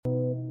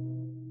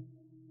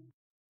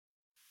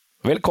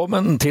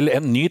Velkommen til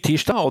en ny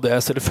tirsdag, og det er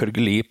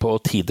selvfølgelig på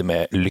tide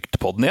med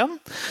Lyktepodden igjen.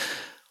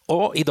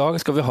 Og i dag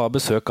skal vi ha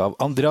besøk av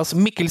Andreas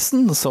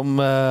Mikkelsen, som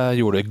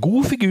gjorde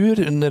god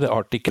figur under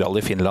Arctic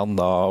Rally Finland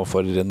da,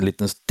 for en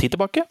liten tid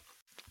tilbake.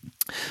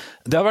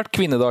 Det har vært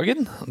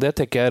kvinnedagen, det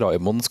tenker jeg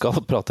Raimond skal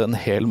prate en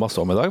hel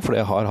masse om i dag, for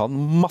det har han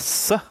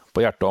masse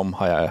på hjertet om,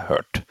 har jeg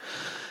hørt.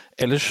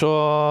 Ellers så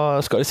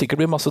skal det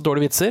sikkert bli masse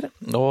dårlige vitser,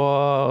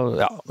 og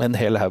ja, en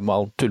hel haug med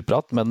all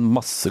tullprat, men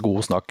masse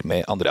god snakk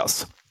med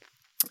Andreas.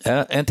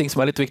 En ting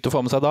som er litt viktig å få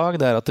med seg i dag,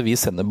 det er at vi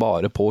sender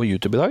bare på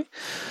YouTube i dag.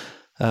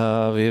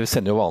 Vi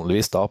sender jo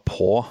vanligvis da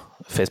på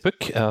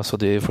Facebook, så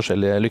de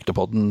forskjellige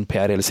Lyktepodden,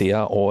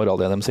 PRL-sida og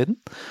Radio NM-siden.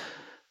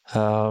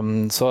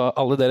 Så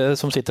alle dere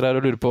som sitter her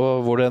og lurer på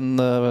hvordan,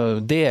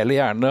 deler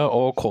gjerne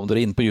og kom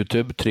dere inn på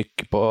YouTube,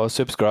 trykk på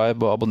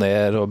subscribe og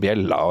abonner og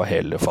bjella og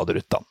hele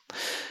faderuttan.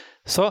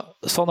 Så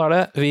sånn er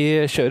det, vi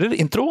kjører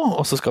intro,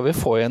 og så skal vi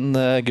få inn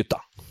gutta.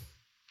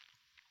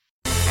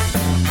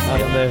 Ja,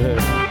 det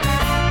hører.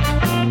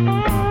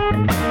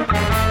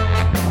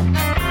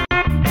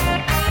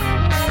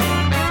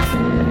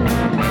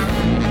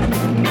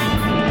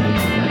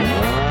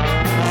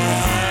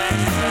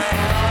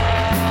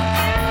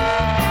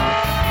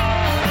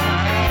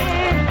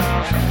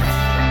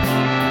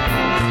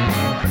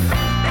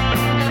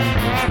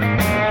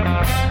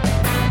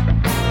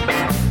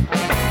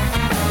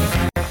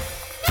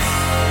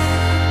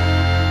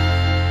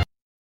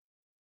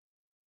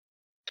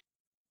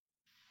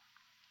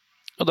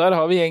 Og der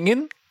har vi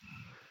gjengen.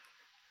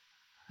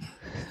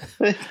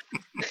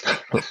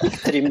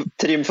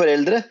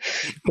 Trimforeldre.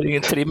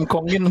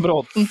 Trimkongen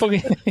Bråten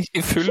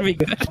i full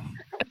vigg her.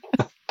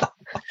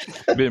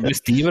 Det begynner å bli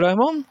stiv,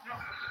 Raimond.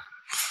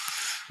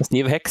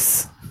 Stiv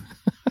heks.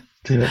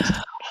 Ja,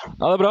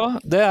 det er bra.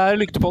 Det er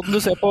Lyktepodden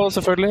du ser på,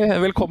 selvfølgelig.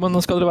 Velkommen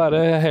skal dere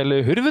være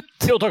hele hurvet.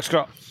 Jo, takk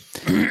skal du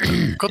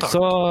ha.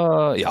 Så,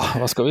 ja,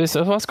 hva skal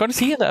den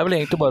si? Det er vel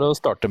egentlig bare å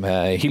starte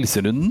med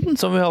hilserunden,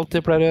 som vi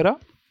alltid pleier å gjøre.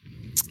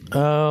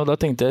 Da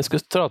tenkte jeg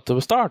skulle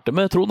starte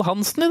med Trond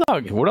Hansen i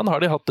dag. Hvordan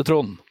har de hatt det,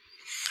 Trond?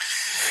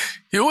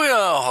 Jo, jeg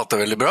har hatt det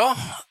veldig bra.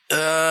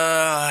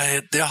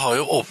 Jeg har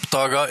jo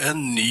oppdaget en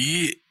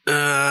ny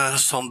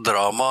sånn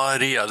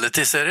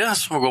drama-reality-serie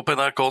som går på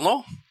NRK nå.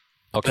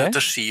 Okay. Det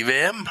heter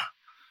Ski-VM.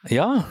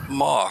 Ja.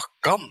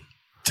 Makan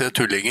til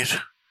tullinger.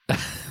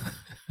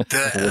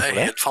 Det er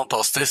helt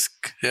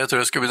fantastisk. Jeg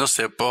tror jeg skal begynne å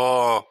se på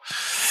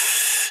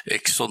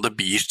Ex on the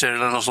Beach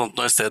eller noe sånt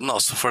nå i stedet,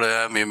 altså, for det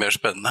er mye mer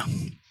spennende.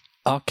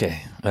 Ok,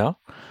 ja.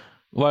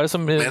 Hva er det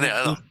som... Mener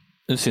jeg da.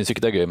 Du synes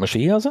ikke det er gøy med ski,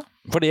 altså?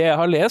 Fordi jeg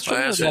har lest,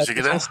 Nei, jeg synes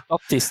ikke det.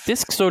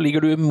 Statistisk så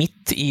ligger du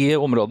midt i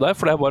området her,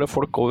 for det er bare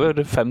folk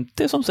over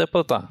 50 som ser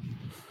på dette.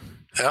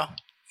 Ja,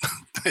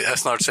 jeg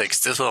er snart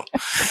 60, så...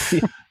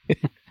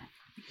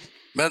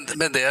 Men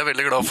det jeg er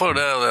veldig glad for,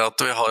 det er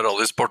at vi har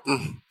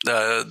rallysporten. Det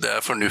er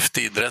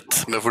fornuftig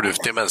idrett med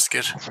fornuftige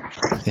mennesker.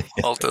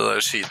 Alt det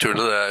der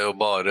skitullet, det er jo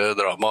bare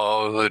drama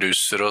og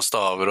russer og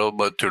staver og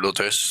bare tull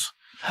og tøys.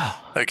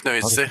 Det er ikke noe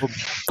vits i.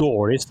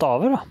 Dårlige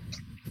staver, da.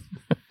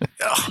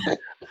 Ja.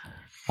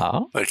 Ja.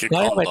 Det er ikke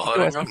Kandahar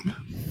engang.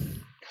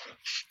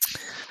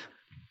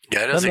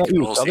 Geir er sikkert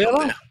noe å si om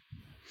det.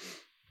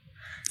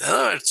 Det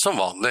har vært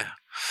som vanlig.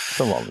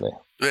 Som vanlig.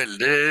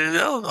 Veldig,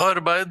 ja,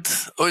 arbeid.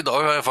 Og i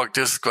dag har jeg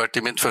faktisk vært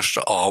i mitt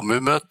første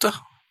AMU-møte.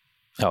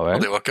 Ja vel.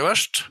 Og det var ikke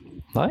verst.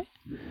 Nei.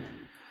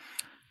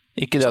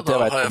 Ikke det at jeg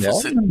vet om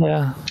det, men det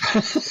er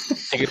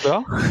sikkert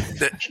bra.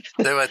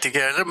 Det vet ikke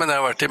jeg heller, men jeg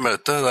har vært i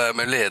møte. Det er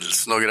med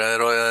ledelsen og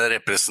greier, og jeg er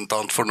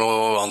representant for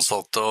noen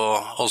ansatte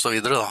og så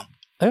videre, da.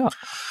 Ja.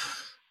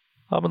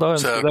 Ja, men da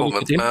ønsker jeg deg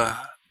lykke til.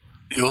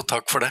 Jo,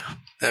 takk for det.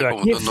 Jeg har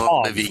kommet med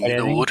noen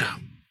bevingede ord.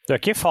 Du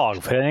er ikke i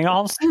fagforeningen,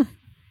 Hansen?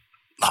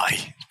 Nei,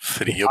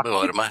 fri å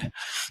bevare meg.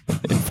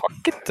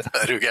 Fuck it.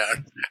 Er du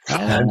gæren? Jeg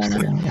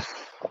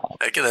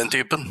er ikke den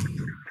typen.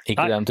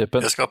 Ikke den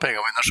typen. Jeg skal ha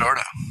pengene mine selv,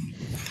 det.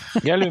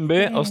 Geir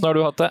Lundby, hvordan har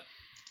du hatt det?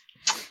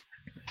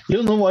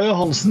 Jo, nå var jo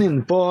Hansen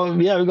inne på,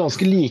 vi er jo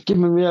ganske like,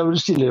 men vi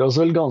skiller oss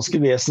vel ganske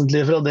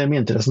vesentlig fra det med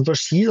interessen for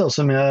ski, da,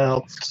 som jeg har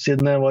hatt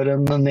siden jeg var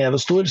en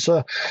nevestor, så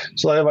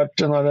har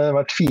det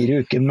vært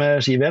 4 uker med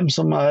ski-VM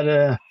som er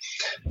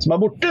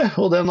borte,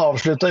 og den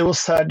avsluttet jo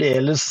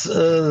særdeles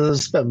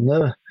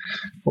spennende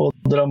og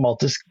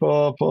dramatisk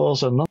på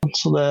søndag,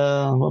 så det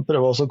må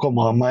prøve også å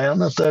komme av meg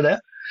igjen etter det.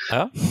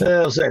 Ja.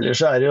 Så ellers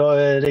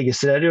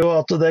registrerer jo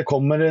at det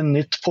kommer en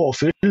nytt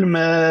påfyll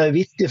med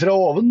hvitt fra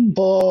oven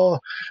på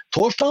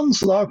torsdagen,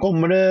 så da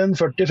kommer det en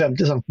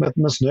 40-50 cm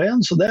med snø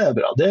igjen, så det er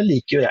bra, det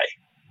liker jo jeg.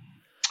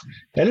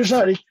 Ellers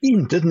er det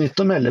intet nytt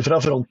å melde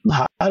fra fronten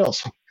her,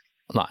 altså.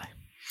 Nei.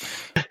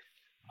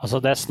 Altså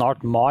det er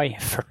snart mai,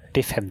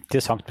 40-50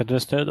 cm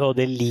med snø, og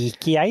det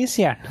liker jeg,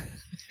 sier han.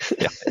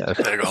 Ja,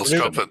 det er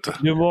galskap, vet du.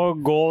 Du må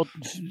gå,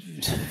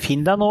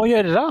 finn deg noe å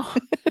gjøre.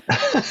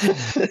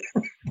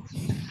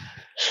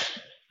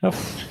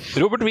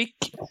 Robert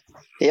Wick.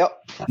 Ja.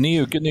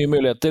 Ny uke, nye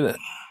muligheter.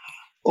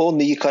 Og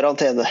ny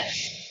karantene.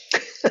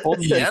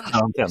 Og ny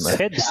karantene.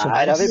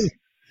 Her er vi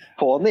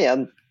på'n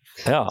igjen.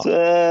 Ja. Så,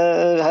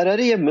 her er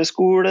det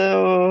hjemmeskole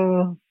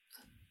og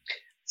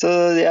Så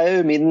jeg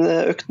gjør min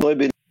økt nå i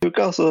begynnelsen av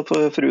uka, så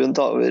får fruen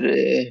ta over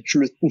i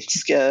slutten.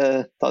 Så skal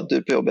jeg ta en tur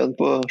på jobb igjen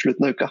på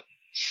slutten av uka.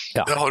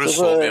 Ja, har du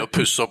så mye å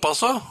pusse opp,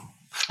 altså?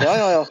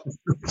 Ja.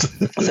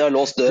 Så jeg har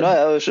låst døra,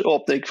 jeg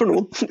åpner ikke for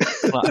noen.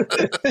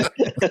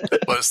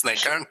 Bare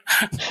snekkeren?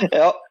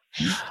 Ja.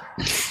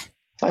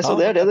 Nei, så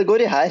det er det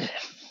går i her.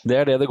 Det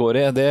er det går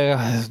i.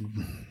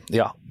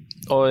 Ja.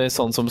 Og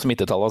sånn som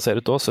smittetallene ser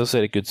ut også, så ser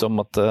det ikke ut som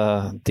at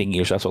ting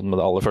gir seg sånn med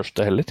det aller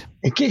første heller.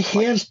 Ikke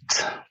helt.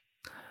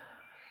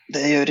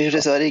 Det gjør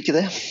dessverre ikke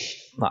det.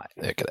 Nei,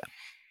 det gjør ikke det.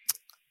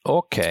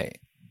 Ok.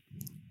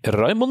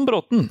 Raimond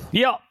Bråten.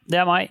 Ja, det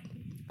er meg.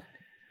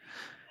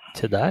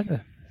 Til der.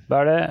 Hva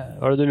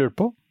er det du lurte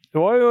på?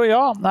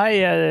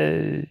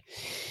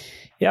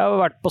 Jeg har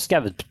vært på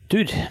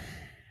skautur.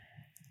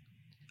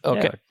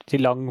 Ok. Til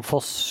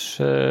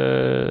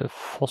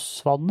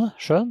Langfossvannet,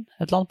 sjøen,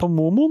 et eller annet på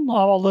Momoen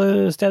av alle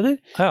steder.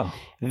 Ja.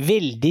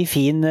 Veldig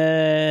fin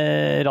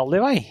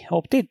rallyvei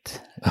opp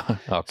dit.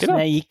 Så når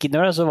jeg gikk inn i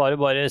det, så var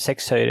det bare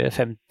 6 høyre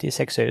 50,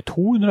 6 høyre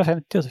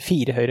 250, og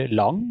 4 høyre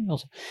lang.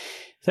 Så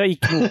jeg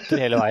gikk noter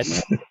hele veien.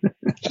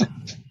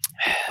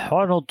 Det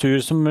var noen tur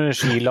som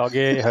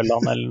skilaget i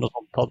Hølland eller noe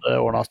sånt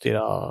hadde ordnet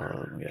styret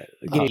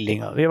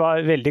grilling. Vi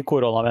var veldig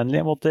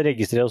koronavennlige, måtte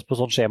registrere oss på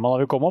sånt skjema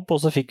når vi kom opp, og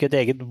så fikk vi et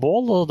eget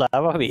bål, og der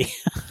var vi.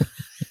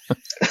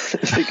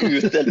 Fikk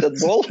utdelt et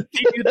bål?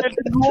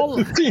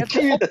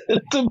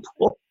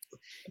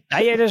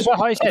 Nei, ellers så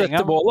har jeg kjæringa...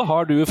 Dette bålet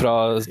har du fra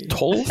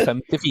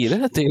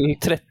 12.54 til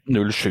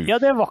 13.07. Ja,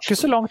 det var ikke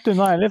så langt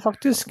unna heller,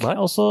 faktisk. Nei.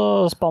 Og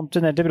så spant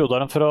vi ned til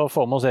broderen for å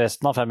få med oss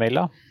resten av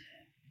 5-mila.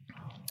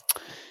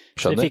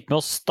 Vi fikk med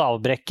oss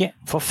stavbrekke.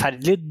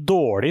 Forferdelig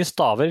dårlige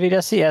staver, vil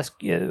jeg si. Jeg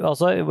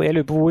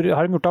lurer på hvor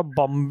har de gjort av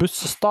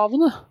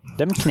bambusstavene?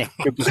 De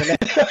knekker jo ikke så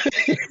lett.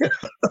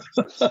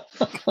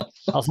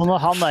 Når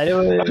han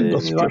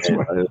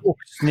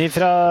oksen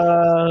fra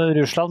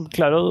Russland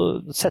klarer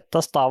å sette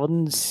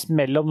staven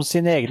mellom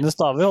sine egne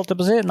staver, holdt jeg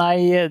på å si.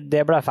 Nei,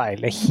 det ble feil.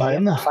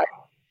 Helt feil.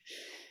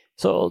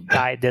 Så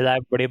nei, det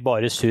der blir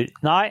bare sur.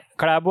 Nei,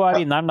 Klæbo er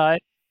vinneren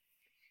der.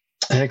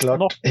 Helt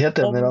klart, helt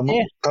enig,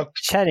 Ramon.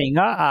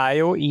 Kjæringa er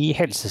jo i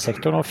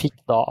helsesektoren og fikk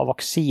da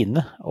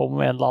vaksine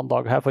om en eller annen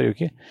dag her forrige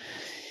uke.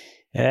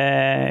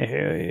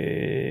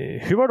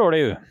 Hun var dårlig,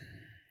 hun.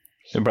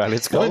 Hun ble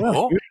litt skrall, ja.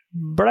 Hun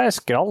ble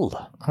skrall.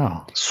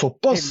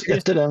 Såpass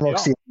etter den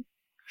vaksinen? Ja.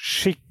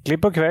 Skikkelig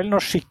på kvelden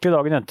og skikkelig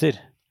dagen etter.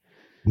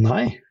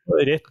 Nei.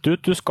 Rett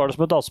ut, du skal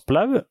som et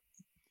asplau.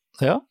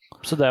 Ja,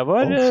 så det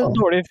var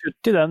dårlig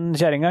futt i den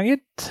kjæringa,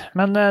 gitt.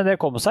 Men det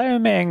kom seg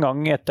med en gang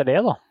etter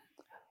det, da.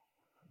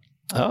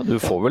 Ja,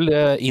 du får vel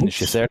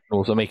innskissert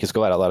noe som ikke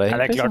skal være der. Ja,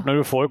 det er klart, når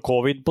du får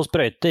covid på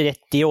sprøyte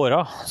rett i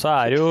åra, så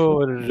er det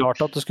jo rart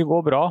at det skulle gå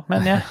bra,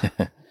 mener jeg.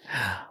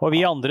 Og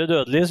vi andre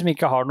dødelige som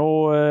ikke har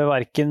noe,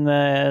 hverken det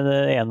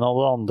ene eller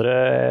det andre,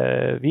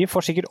 vi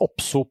får sikkert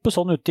oppsope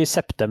sånn ute i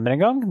september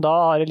en gang. Da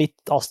er det litt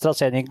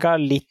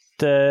AstraZeneca, litt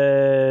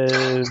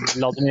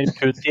Vladimir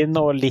Putin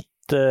og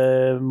litt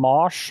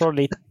Mars og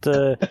litt...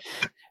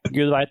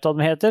 Gud vet hva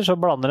de heter, så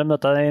blander de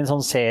dette i en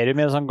sånn serum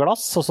i en sånn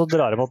glass, og så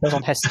drar de opp en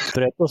sånn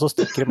hestesprøyte, og så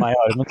stikker de meg i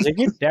armen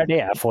sikkert. Det er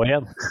det jeg får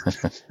igjen.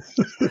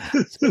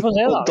 Så vi får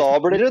se, da. Og da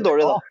blir det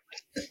dårlig, da.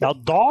 Ja,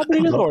 da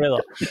blir det dårlig,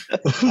 da.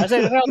 Jeg ser at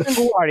jeg har hatt en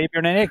god helg,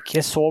 Bjørn Erik.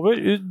 Jeg sover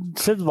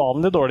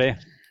usedvanlig dårlig.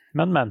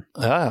 Men.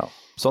 Ja.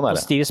 Sånn er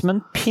det. Og stiv som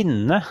en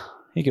pinne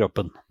i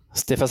kroppen.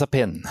 Stiff as a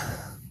pin.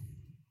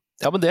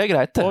 Ja, men det er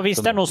greit, det. Og hvis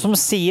det er noen som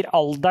sier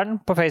alderen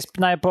på på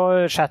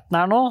chatten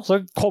her nå, så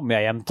kommer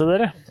jeg hjem til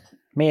dere.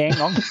 Med en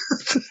gang.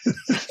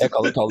 Jeg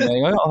kan jo ta det med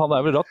en gang. Han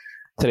er vel rett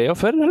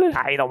 43, eller?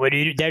 Nei,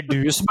 det er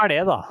du som er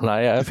det, da. Nei,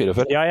 jeg er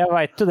 44. Ja, jeg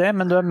vet jo det,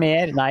 men du er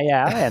mer... Nei, jeg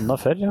er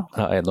 41, ja.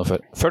 Ja,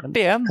 41.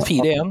 41,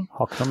 4-1.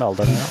 Har ikke noe med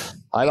alderen, ja.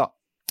 Neida.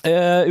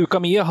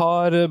 Uka mi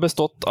har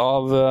bestått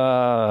av...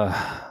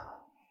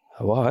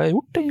 Hva har jeg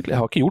gjort, egentlig? Jeg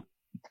har ikke gjort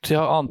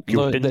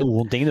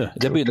noen ting, du.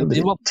 Det begynner å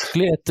bli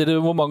vanskelig etter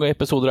hvor mange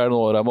episoder er det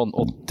nå, Ramon?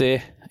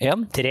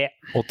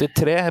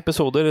 83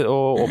 episoder,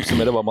 og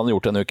oppsummere hva man har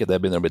gjort en uke, det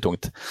begynner å bli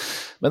tungt.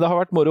 Men det har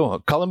vært moro.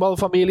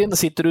 Kallenball-familien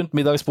sitter rundt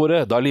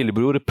middagsbordet, da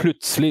lillebror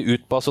plutselig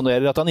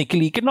utbasunerer at han ikke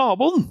liker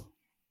naboen.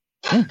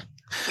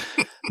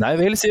 Nei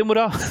vel, sier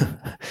mora.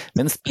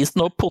 Men spis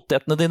nå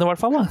potetene dine i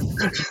hvert fall, da.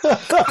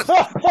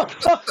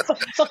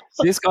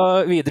 Vi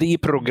skal videre i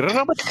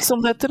programmet,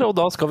 som det heter, og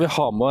da skal vi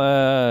ha med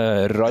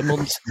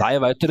Raimond... Nei,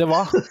 vet dere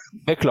hva?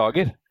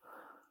 Beklager.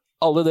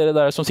 Alle dere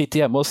der som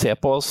sitter hjemme og ser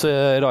på oss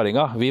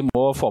raringa, vi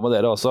må få med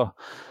dere også.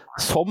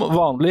 Som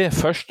vanlig,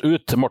 først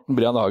ut, Morten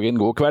Brian Hagen.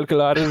 God kveld,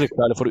 klarer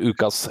for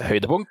ukas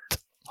høydepunkt.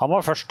 Han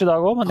var først i dag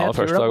også, men jeg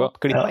tror det har gått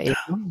glipp av en.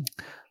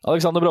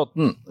 Alexander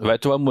Bråten,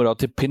 vet du hva mora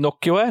til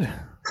Pinocchio er?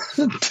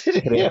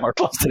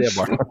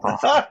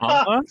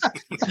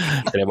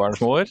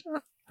 Trebarnsmor.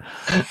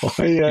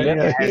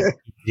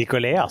 Ikke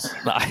å le, altså.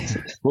 Nei.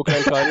 God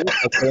kveld, Kari.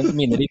 Etter en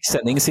minnerik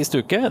sending siste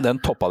uke, den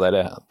toppa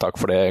dere. Takk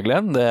for det,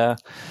 Glenn. Det er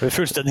vi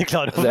fullstendig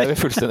klare over.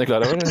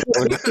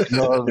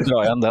 Nå drar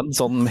jeg igjen den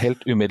sånn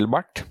helt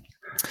umiddelbart.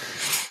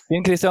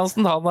 Finn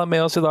Kristiansen, han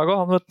med oss I dag, og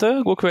han vet du.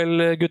 God kveld,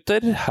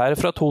 gutter. Her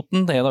fra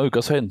Toten, en av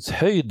ukas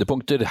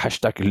høydepunkter,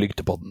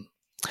 #lygtepodden.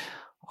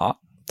 Ja,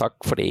 takk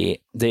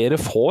fordi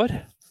dere får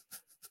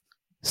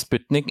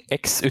Sputnik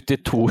X ut I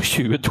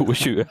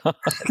 2020.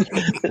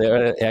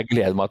 Jeg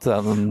gleder meg til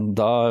den.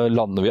 Da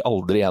lander vi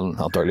aldri igjen,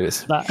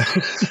 antageligvis. Nei.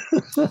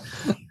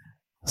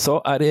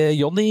 Så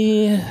det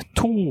Jonny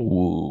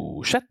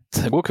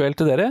Torseth. God kveld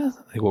til dere.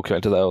 God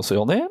kveld til deg også,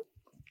 Jonny.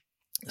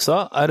 Så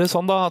det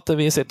sånn da at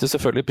vi setter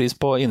selvfølgelig pris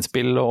på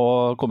innspill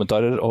og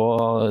kommentarer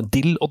og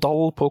dill og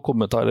dall på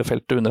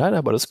kommentarfeltet under her.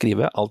 Det bare å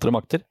skrive alt dere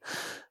makter.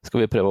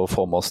 Skal vi prøve å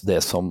få med oss det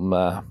som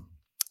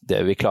det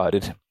vi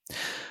klarer.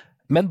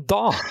 Men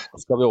da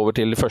skal vi over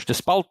til første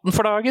spalten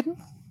for dagen.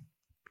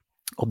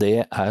 Og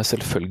det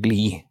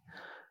selvfølgelig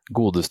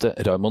godeste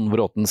Raymond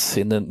Bråtens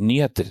sine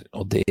nyheter.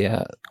 Og det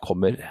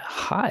kommer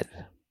her.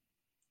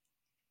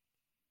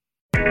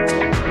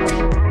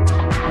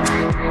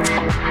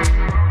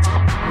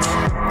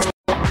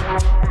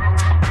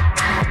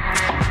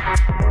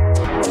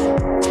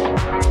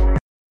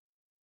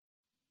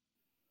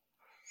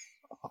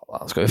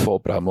 Da skal vi få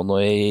opp Raymond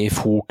nå I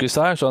fokus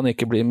her, så han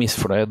ikke blir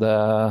misfornøyd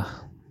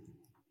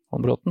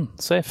om Bråten.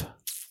 Safe.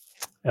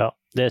 Ja,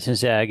 det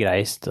synes jeg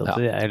greist.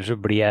 Ellers så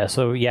blir jeg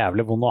så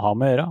jævlig vond å ha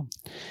med å gjøre.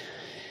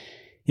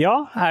 Ja,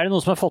 det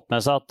noen som har fått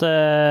med seg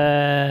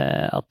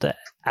at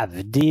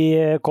Audi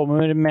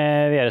kommer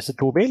med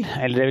VRC2-bil?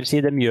 Eller det vil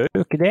si, de gjør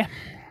jo ikke det.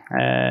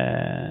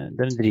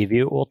 De driver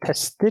jo og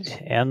tester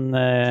en,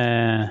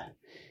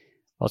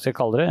 hva skal jeg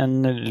kalle det, en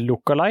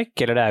lookalike,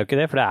 eller det jo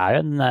ikke det, for det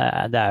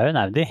jo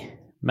en Audi.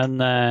 Men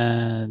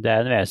det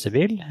en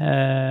VRC-bil,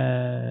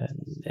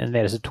 en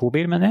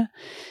VRC2-bil mener jeg,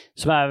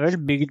 som vel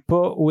bygd på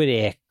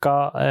Oreca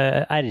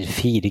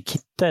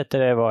R4-kittet, etter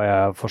det hva jeg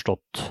har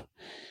forstått.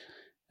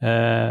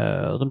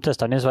 De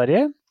tester den I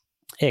Sverige.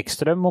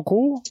 Ekstrøm og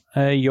Co.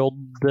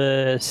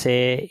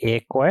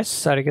 JCEKS,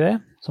 det ikke det?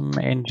 Som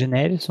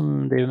engineer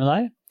som driver med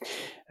der.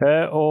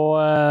 Og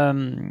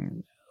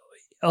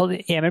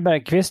Emil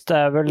Bergqvist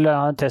vel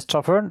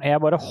testsjåføren.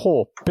 Jeg bare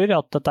håper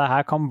at dette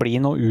her kan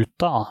bli noe ut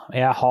av.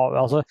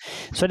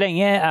 Så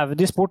lenge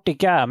Audi Sport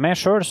ikke med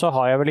selv, så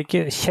har jeg vel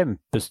ikke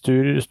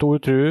kjempestor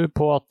tro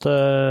på at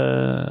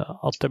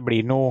det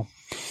blir noe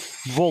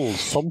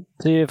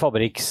voldsomt I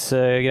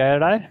fabrikksgreier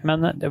der.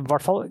 Men I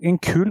hvert fall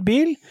en kul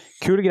bil,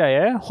 kul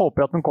greie.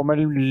 Håper at den kommer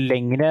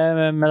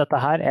lengre med dette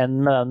her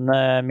enn med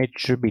den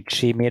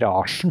Mitsubishi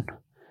Miragen.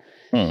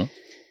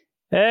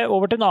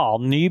 Over til en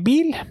annen ny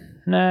bil.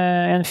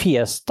 En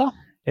Fiesta,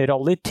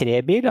 Rally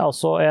 3-bil,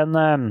 altså en,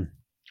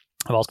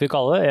 hva skal vi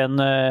kalle det, en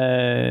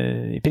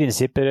I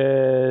prinsipp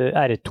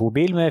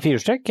R2-bil med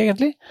firestrekk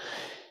egentlig.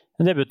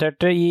 Den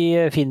debuterte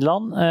I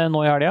Finland nå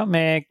I helga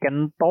med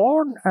Ken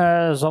Thorn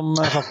som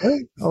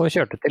sjåfør, og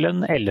kjørte til en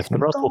 11.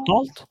 plass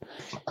totalt.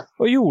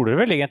 Og gjorde det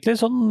vel egentlig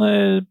sånn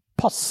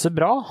passe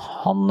bra.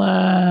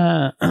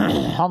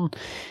 Han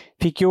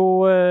fikk jo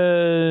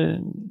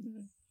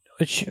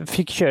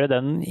fikk kjøre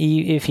den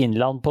I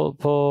Finland på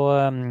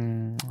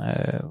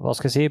hva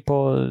skal jeg si, på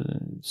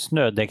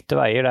snødekte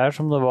veier der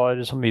som det var,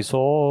 som vi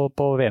så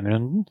på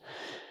VM-runden.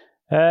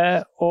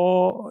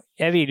 Og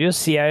jeg vil jo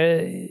si,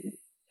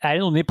 det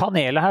noen I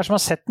panelet her som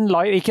har sett den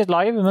live, ikke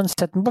live, men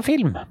sett den på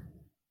film?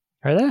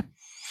 Det det?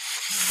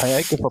 Jeg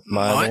har ikke fått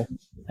med meg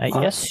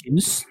Jeg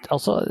synes,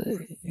 altså,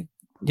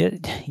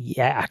 jeg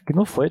ikke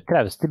noe for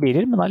trauste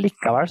biler, men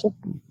allikevel så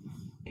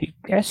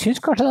jeg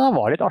synes kanskje den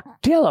var litt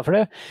artig, da, for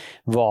det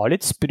var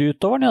litt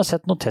sprut over den. Jeg har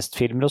sett noen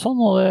testfilmer og sånn,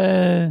 og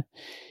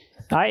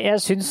nei,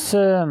 jeg synes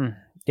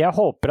jeg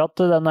håper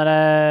at den der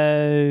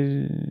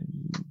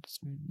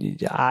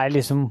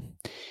liksom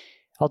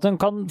at den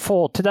kan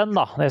få til den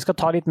da. Jeg skal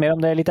ta litt mer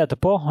om det litt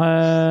etterpå.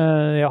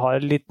 Jeg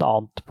har litt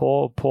annet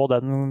på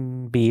den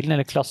bilen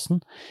eller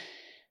klassen.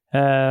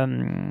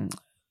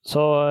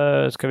 Så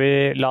skal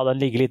vi la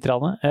den ligge litt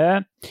rann.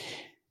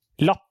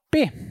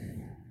 Lappi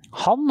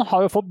han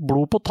har jo fått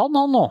blod på tann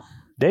han nå.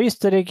 Det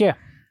visste dere ikke.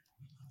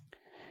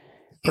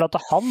 For at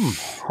han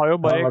har jo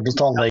bare... Han har vært hos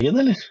tannlegen,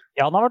 eller?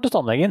 Ja, han har vært hos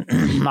tannlegen.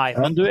 Nei,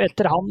 men du,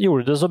 etter han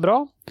gjorde det så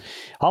bra.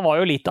 Han var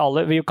jo litt,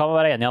 vi kan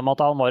være enige om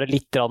at han var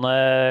litt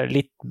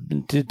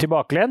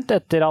tilbakelent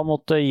etter han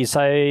måtte gi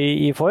seg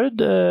I Ford,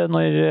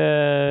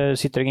 når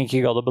Citroën ikke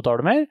gadd å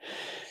betale mer.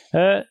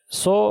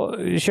 Så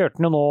kjørte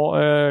han jo nå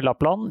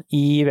Lappland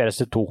I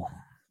VRC2.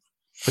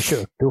 Og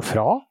kjørte jo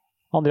fra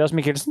Andreas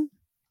Mikkelsen.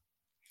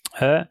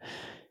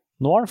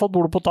 Nå har han fått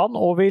blod på tann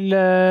og vil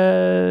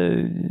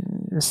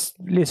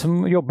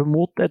liksom jobbe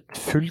mot et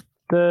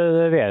fullt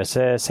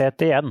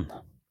VRC-sete igjen.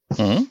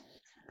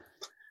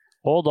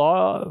 Og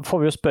da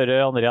får vi jo spørre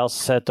Andreas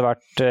etter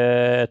hvert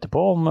etterpå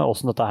om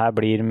hvordan dette her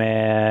blir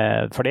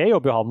med, for det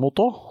jobber jo han mot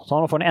også, så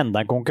han får enda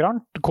en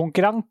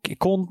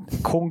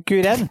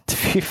konkurrent.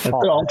 Fy faen.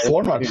 Et eller annet får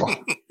han I hvert fall.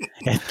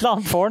 Et eller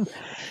annet får han.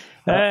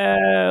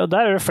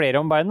 Der det flere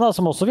om beina da,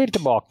 som også vil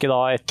tilbake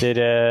da etter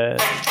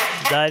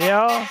der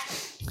ja.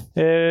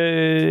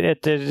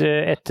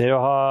 etter å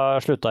ha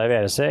sluttet i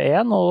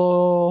VRC1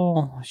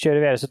 og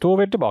kjøre VRC2 og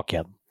vil tilbake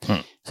igjen.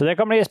 Så det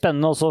kan bli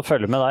spennende også å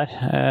følge med der.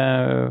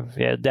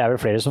 Det vel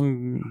flere som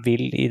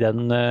vil i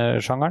den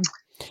sjangeren.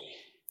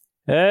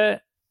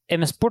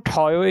 M-Sport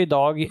har jo i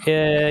dag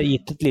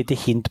gitt et lite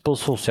hint på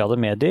sosiale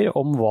medier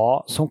om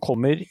hva som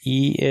kommer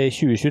i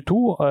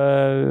 2022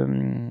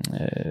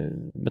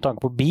 med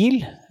tanke på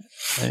bil.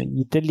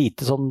 Gitt et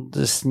lite sånn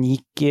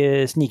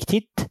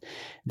sniktitt.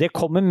 Det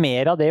kommer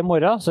mer av det i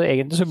morgen, så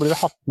egentlig så burde vi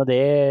hatt med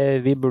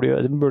det. Vi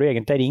burde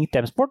egentlig ha ringt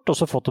M-Sport og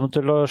så fått dem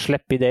til å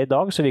slippe i det i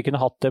dag, så vi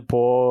kunne hatt det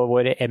på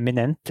våre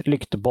eminent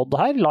lyktepod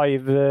her.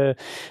 Live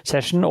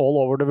session all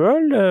over the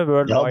world. Ja,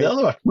 det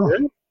hadde vært noe.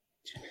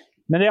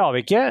 Men det har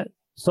vi ikke.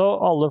 Så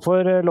alle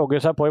får logge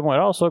seg på i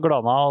morgen, og så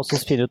glana og så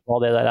finne ut hva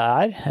det der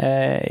er.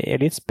 Jeg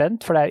litt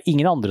spent, for det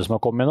ingen andre som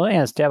har kommet med noe. Det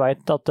eneste jeg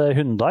vet at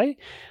Hyundai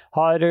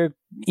har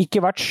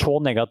ikke vært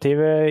så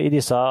negative i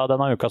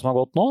denne uka som har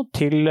gått nå,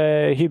 til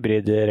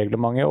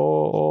hybridreglementet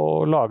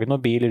og lage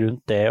noe bil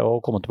rundt det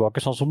og komme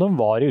tilbake sånn som de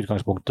var i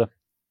utgangspunktet.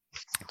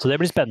 Så det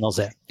blir spennende å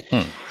se.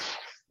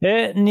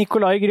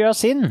 Nikolai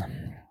Gryasin,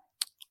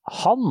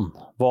 han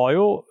var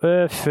jo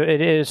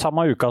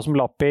samme uka som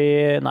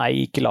Lappland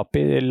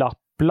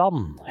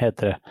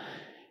heter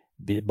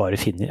det. Bare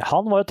finner.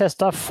 Han var jo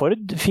testet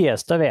Ford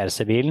Fiesta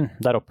VRC-bilen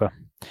der oppe.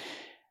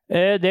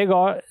 Det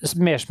ga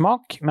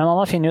mersmak, men han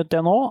har funnet ut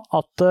det nå,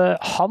 at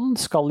han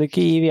skal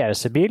ikke i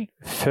VRC-bil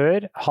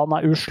før han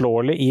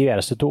uslåelig i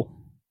VRC2.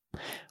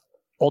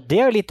 Og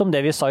det litt om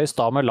det vi sa i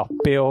stad med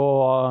Lappi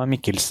og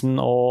Mikkelsen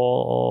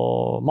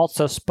og Mats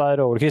Østberg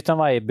og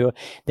Kristian Weiby.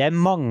 Det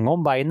mange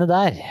om beinet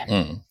der.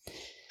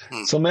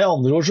 Så med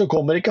andre ord så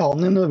kommer ikke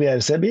han i noen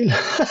VRC-bil.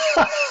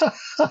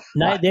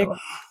 Nei, det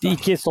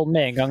ikke sånn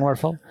med en gang i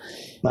hvert fall.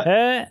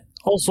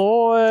 Og så,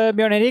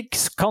 Bjørn Erik,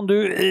 kan du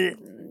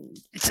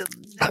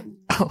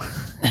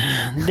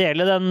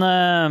dele det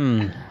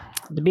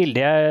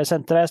bildet jeg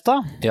sendte deg i sted?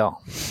 Ja,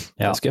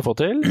 det skal jeg få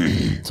til.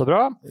 Så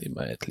bra. Gi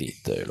meg et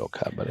lite øyelokk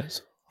her bare.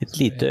 Et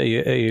lite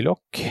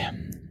øyelokk.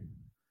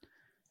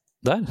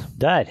 Der.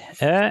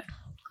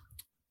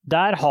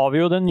 Der har vi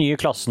jo den nye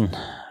klassen.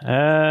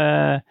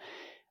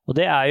 Og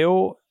det jo,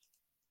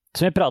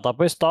 som vi pratet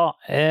på i sted,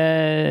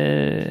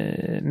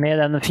 med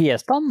den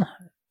Fiestaen,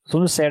 som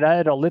du ser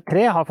der, Rally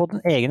 3 har fått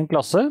en egen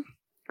klasse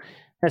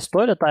neste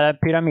år. Dette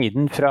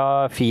pyramiden fra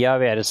FIA,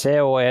 VRC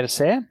og ERC.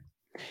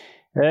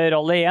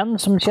 Rally 1,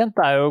 som kjent,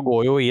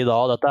 går jo i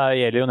da, dette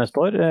gjelder jo neste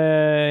år,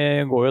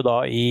 går jo da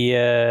i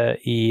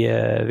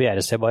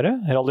VRC bare.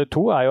 Rally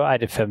 2 jo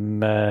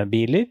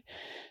R5-biler,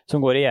 som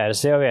går i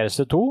ERC og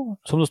VRC2,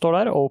 som det står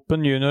der,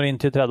 Open Junior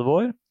inntil 30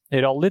 år.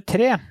 Rally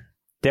 3,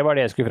 det var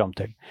det jeg skulle frem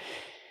til.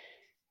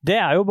 Det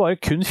jo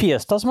bare kun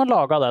Fiesta som har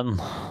laget den.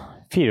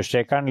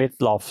 Firestrekeren litt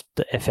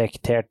lavt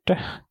effekterte,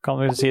 kan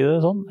vi si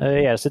det sånn.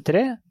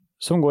 ERC3,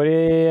 som går i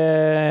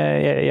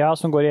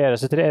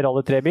ERC3,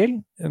 Rally 3-bil,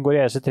 går i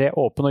ERC3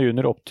 Open og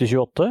Junior opp til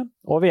 28,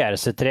 og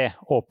VRC3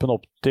 Open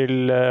opp til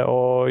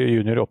og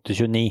Junior opp til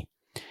 29.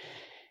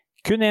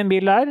 Kun en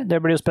bil der, det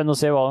blir jo spennende å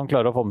se hva han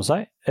klarer å få med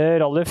seg.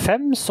 Rally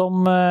 5,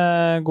 som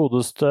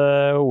godeste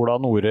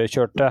Ola Nore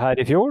kjørte her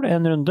i fjor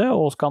en runde,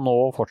 og skal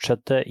nå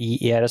fortsette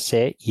i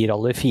ERC i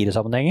Rally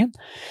 4-sammenhengen.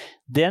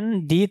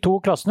 De to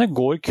klassene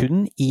går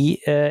kun i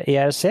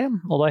ERC,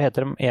 og da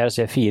heter de ERC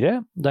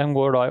 4. Den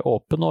går da i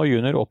Open og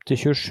Junior opp til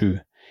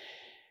 27.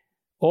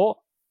 Og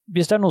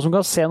hvis det noen som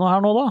kan se noe her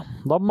nå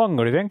da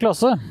mangler vi en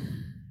klasse.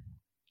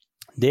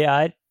 Det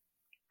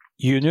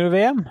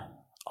Junior-VM,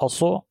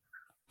 altså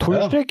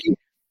toerstreking.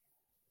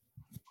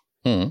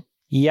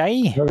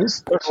 Jeg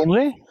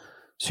personlig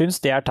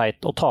synes det teit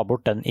å ta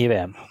bort den i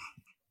VM.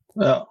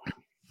 Ja.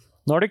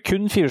 Nå det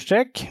kun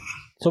firestrek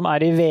som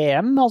i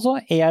VM, altså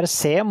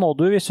ERC må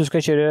du, hvis du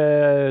skal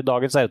kjøre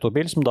dagens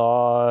R2-bil, som da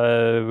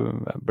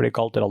blir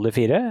kalt Rally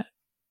 4,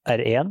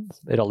 R1,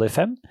 Rally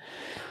 5.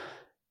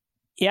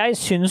 Jeg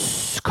synes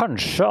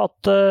kanskje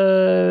at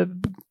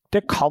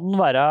det kan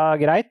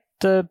være greit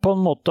på en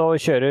måte å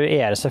kjøre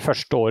ERC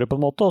første året på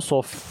en måte, og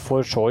så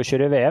for så å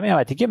kjøre VM, jeg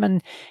vet ikke, men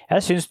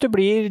jeg synes det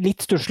blir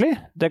litt stusslig.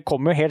 Det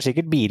kommer jo helt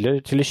sikkert biler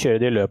til å kjøre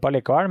det i løpet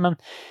likevel, men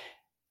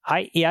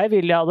nei,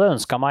 jeg hadde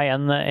ønsket meg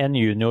en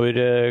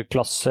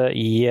juniorklasse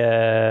i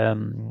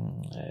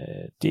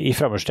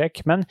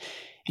fremmerstrek, men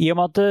i og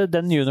med at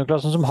den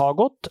juniorklassen som har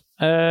gått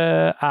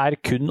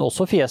kun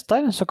også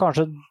Fiesta, så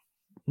kanskje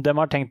de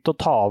har tenkt å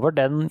ta over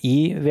den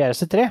i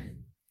VRC3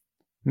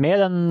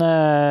 med den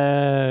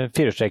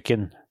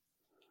firestreken.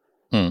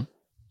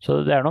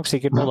 Så det nok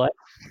sikkert noe der.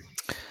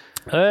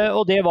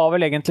 Og det var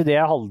vel egentlig det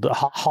jeg halde,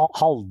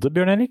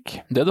 Bjørn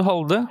Erik? Det du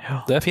halde,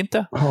 det fint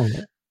det.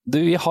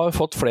 Vi har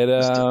fått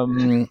flere,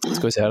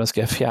 skal vi se her,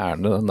 skal jeg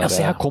fjerne den der. Ja,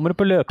 se her kommer det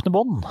på løpende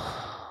bånd.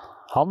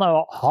 Han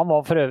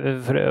var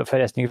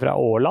forresten fra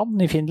Åland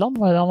i Finland,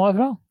 hva det han var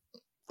fra?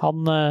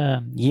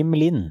 Jim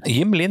Lin.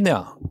 Jim Lin,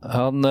 ja.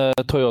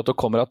 Toyota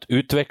kommer at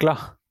utvikle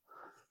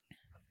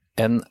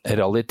en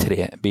Rally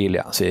 3-bil,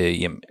 ja, sier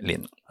Jim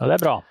Lin. Ja,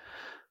 det bra.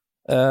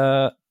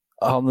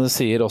 han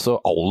sier også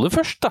aller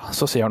først, da,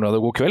 så sier han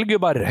god kveld,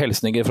 gubbar.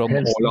 Hilsninger fra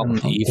Åland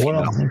i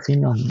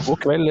Finland. God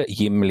kveld,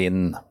 Jim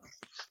Lind.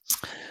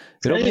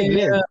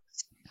 Ronny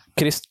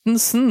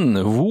Kristensen,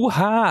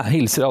 woha,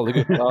 hilser alle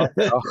gutta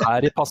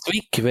her i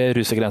Pasvik ved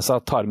russegrensa,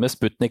 tar med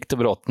Sputnik til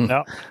Bråten.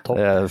 Ja, topp.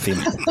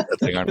 Fint, det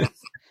trenger han.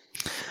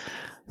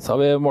 Så har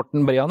vi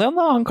Morten Brian igjen,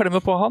 da. Han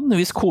klemmer på han.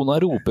 Hvis kona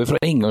roper fra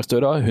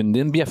inngangsdøra, hunden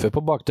din bjeffer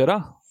på bakdøra.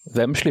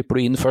 Hvem slipper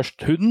du inn først?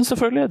 Hunden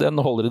selvfølgelig, den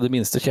holder i det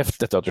minste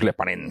kjeft etter at du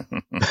slipper den inn.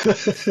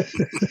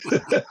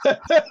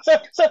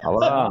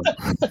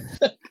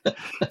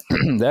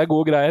 Det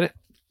gode greier.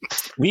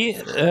 Vi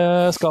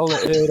skal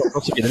råpe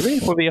oss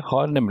videre, for vi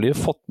har nemlig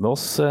fått med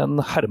oss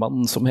en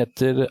herremann som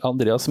heter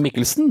Andreas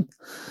Mikkelsen.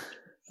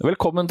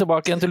 Velkommen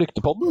tilbake igjen til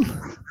Lyktepodden.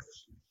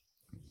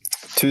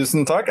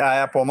 Tusen takk,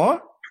 jeg på nå?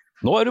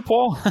 Nå du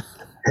på!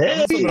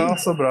 Hei!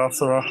 Så bra.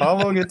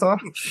 Hallo gutta.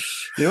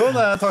 Jo,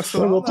 takk skal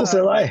du ha. Det godt å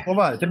se deg. Å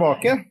være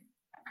tilbake.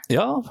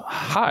 Ja,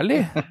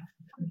 herlig.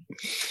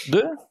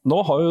 Du, nå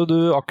har jo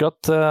du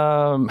akkurat,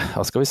 hva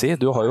skal vi si,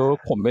 du har jo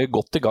kommet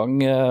godt i gang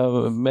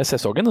med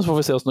sesongen, så får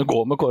vi se hvordan det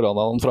går med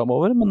koronaen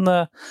fremover, men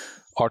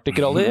Arctic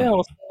Rally,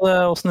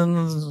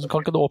 kan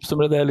ikke du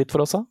oppsummere det litt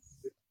for oss da?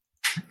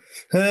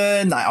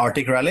 Nei,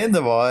 Arctic Rally,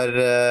 det var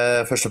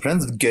først og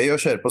fremst gøy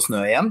å kjøre på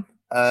snø igjen.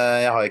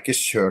 Jeg har ikke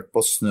kjørt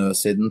på snø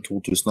siden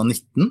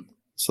 2019,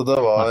 så det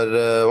var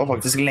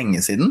faktisk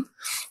lenge siden.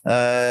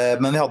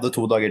 Men vi hadde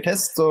 2 dager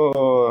test, og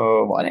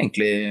var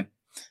egentlig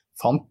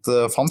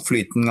fant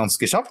flyten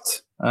ganske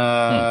kjapt.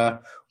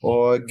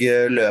 Og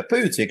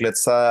løpet utviklet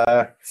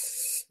seg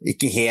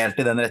ikke helt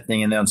i den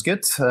retningen vi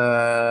ønsket.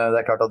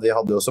 Det klart at vi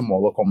hadde jo som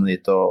mål å komme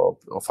dit og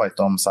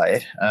fighte om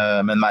seier,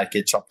 men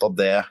merket kjapt at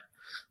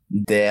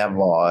det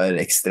var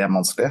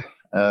ekstremt vanskelig.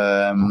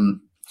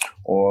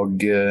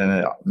 Og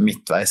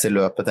midtveis i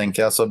løpet,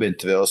 tenker jeg, så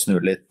begynte vi å snu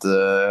litt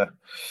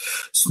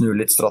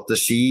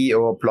strategi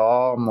og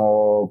plan,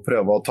 og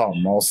prøve å ta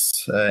med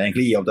oss,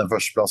 egentlig gi opp den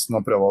førsteplassen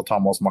og prøve å ta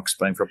med oss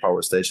makspoeng fra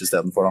Power Stage i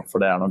stedet for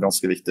det er noe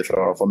ganske viktig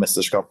for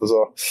mesterskapet.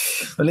 Så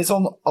litt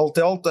sånn alt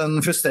i alt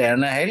en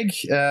frustrerende helg,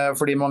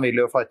 fordi man vil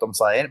jo fighte om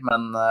seier,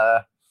 men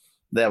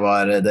det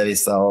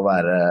viste seg å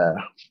være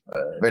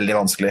veldig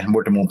vanskelig,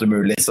 bortimot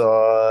umulig, så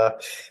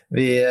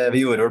vi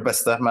gjorde vårt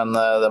beste, men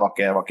det var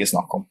ikke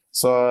snakk om.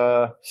 Så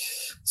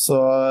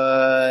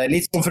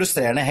litt sånn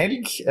frustrerende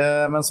helg,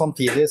 men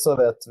samtidig så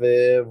vet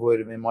vi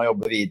hvor vi må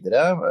jobbe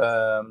videre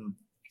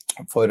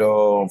for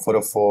å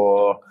få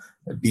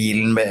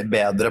bilen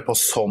bedre på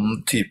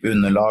sånn type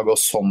underlag og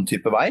sånn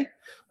type vei.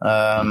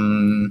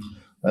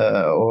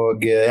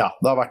 Og ja,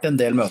 det har vært en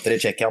del møter i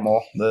Tsjekkia nå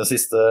de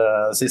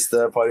siste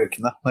par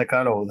ukene, det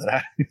kan jeg love dere.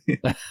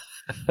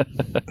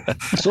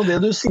 Så det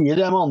du sier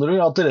med andre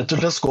ord, at rett og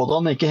slett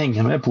Skodaen ikke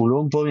henger med i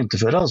poloen på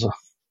vinterføre, altså?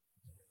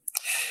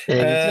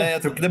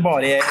 Jeg tror ikke det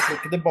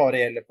bare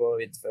gjelder på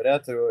vinterføre.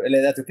 Jeg tror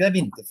ikke det er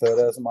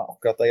vinterføre som er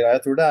akkurat det greia.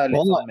 Jeg tror det er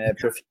litt sånn mer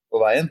profil på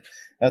veien.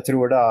 Jeg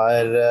tror det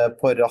er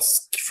på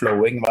rask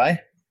flowing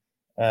vei,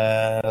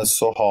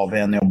 så har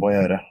vi en jobb å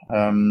gjøre.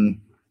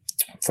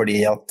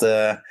 Fordi at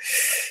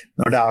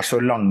når det er så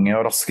lange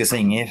og raske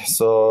svinger,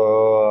 så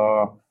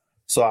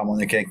er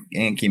man ikke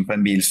keen på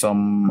en bil som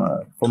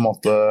på en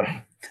måte...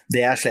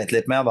 Det jeg slet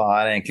litt med da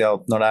er egentlig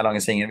at når det er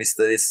lange svinger, hvis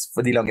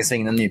de lange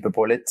svingene nyper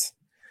på litt,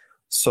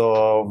 så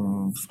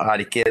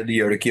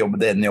gjør du ikke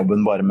den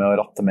jobben bare med å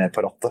ratte mer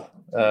på rattet.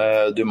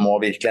 Du må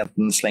virkelig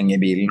enten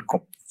slenge bilen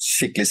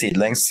skikkelig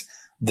sidelengs,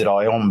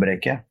 dra i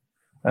håndbreket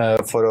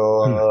for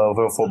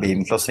å få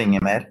bilen til å svinge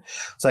mer.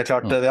 Så det er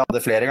klart, vi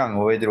hadde flere ganger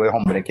hvor vi dro i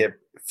håndbreket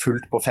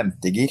fullt på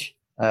 50 gir.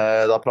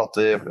 Da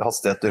prater vi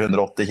hastighet til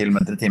 180 km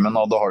i timen,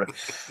 og da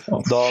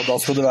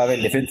skal du være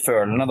veldig fint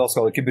følende. Da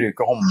skal du ikke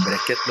bruke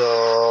håndbrekket til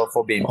å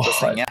få bilen til å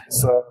svinge.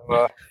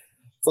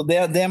 Så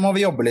det må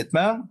vi jobbe litt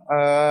med,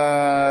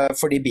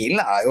 fordi bilen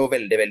er jo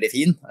veldig, veldig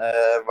fin.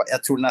 Jeg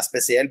tror den er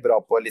spesielt bra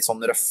på litt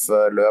sånn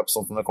røffe løp,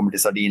 sånn som det kommer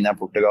til Sardinia,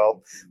 Portugal,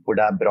 hvor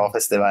det er bra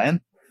feste i veien.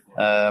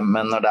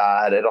 Men når det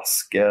er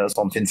raske,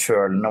 sånn fint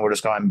følende, hvor du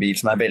skal ha en bil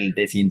som er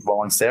veldig fint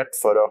balansert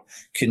for å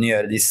kunne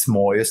gjøre de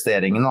små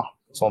justeringene,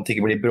 sånn at det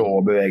ikke blir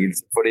brå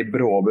bevegelser. For de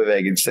brå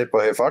bevegelser på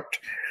høy fart,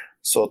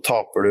 så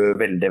taper du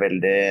veldig,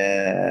 veldig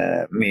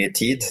mye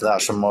tid. Det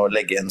er som å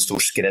legge en stor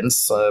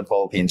skrens på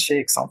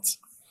alpinski, ikke sant?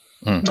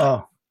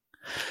 Ja.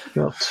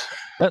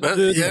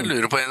 Men jeg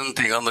lurer på en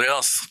ting,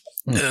 Andreas.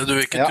 Du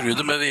vil ikke tro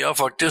det, men jeg har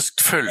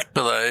faktisk fulgt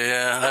med deg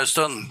en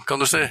stund, kan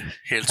du si,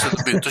 helt siden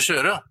du begynte å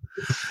kjøre.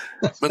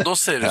 Men nå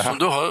ser det ut som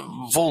du har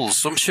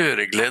voldsom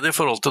kjøreglede i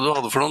forhold til det du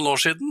hadde for noen år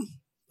siden.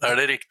 Er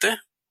det riktig?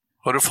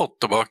 Har du fått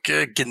tilbake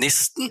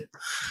gnisten?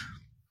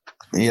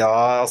 Ja,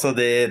 altså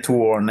de 2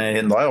 årene i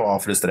Hyundai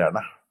var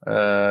frustrerende,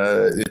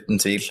 uten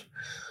tvil.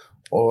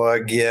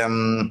 Og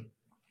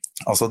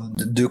altså,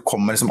 du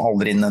kommer liksom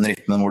aldri inn i den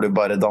rytmen hvor du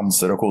bare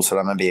danser og koser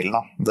deg med bilen.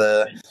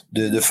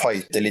 Du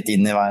fighter litt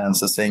inn i hver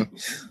eneste sving.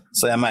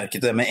 Så jeg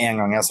merket det med en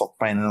gang jeg satt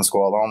meg inn i den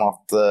Skodaen,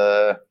 at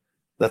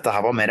dette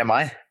her var mer enn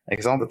meg.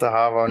 Ikke sant? Dette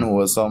her var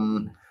noe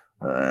som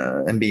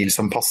en bil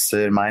som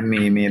passer meg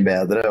mye, mye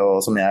bedre,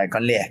 og som jeg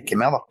kan leke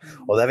med. Da.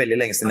 Og det er veldig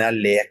lenge siden jeg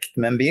har lekt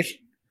med en bil.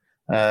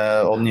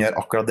 og den gjør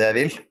akkurat det jeg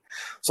vil.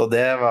 Så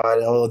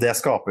og det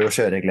skaper jo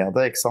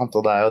kjøreglede, ikke sant?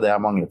 Og det jo det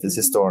jeg manglet de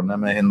siste årene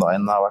med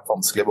Hyundaien. Det har vært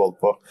vanskelig både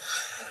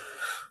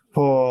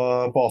på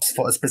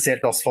asfalt,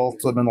 spesielt asfalt,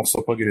 men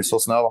også på grus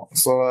og snø da.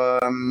 Så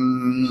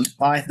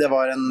nei, det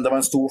var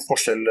en stor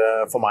forskjell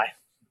for meg.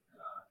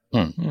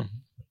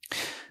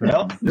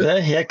 Ja,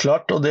 det helt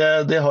klart, og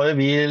det har jo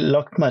vi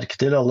lagt merke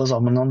til alle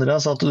sammen,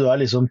 Andreas, at du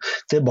liksom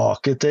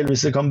tilbake til,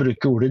 hvis vi kan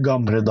bruke ordet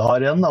gamle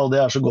dager igjen, og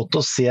det så godt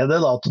å se det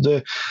da, at du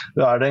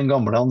den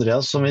gamle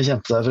Andreas som vi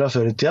kjente deg fra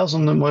før i tida,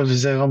 som du må,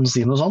 hvis jeg kan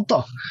si noe sånt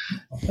da.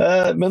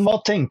 Men hva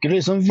tenker du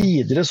liksom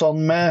videre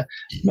sånn med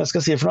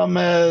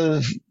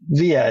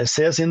VRC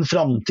sin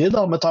fremtid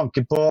da, med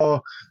tanke på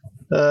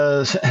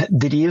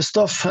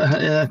drivstoff,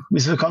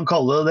 hvis vi kan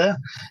kalle det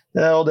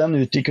det, og den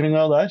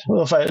utviklingen der,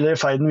 eller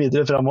feiden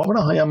videre fremover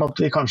da, i og med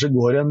at vi kanskje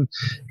går en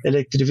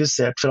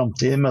elektrifisert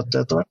fremtid i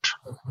møte etter hvert.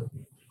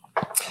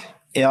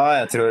 Ja,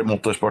 jeg tror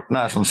motorsporten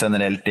sånn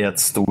generelt i et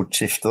stort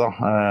skifte da,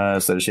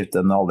 større skifte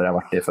enn det aldri har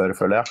vært i før,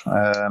 føler jeg.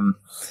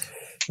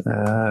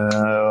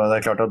 Og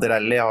det klart at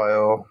rally har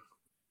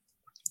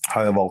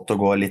jo valgt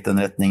å gå litt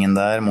den retningen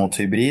der mot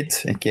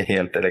hybrid, ikke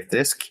helt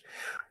elektrisk.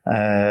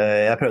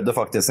 Jeg prøvde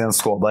faktisk en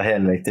Skoda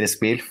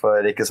helelektrisk bil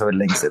for ikke så veldig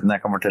lenge siden.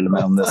 Jeg kan fortelle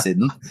mer om det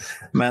siden.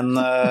 Men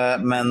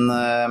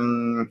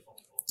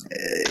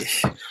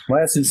hva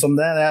jeg synes om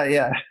det?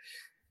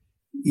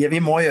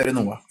 Vi må gjøre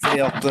noe.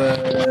 Fordi at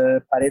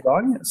per i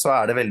dag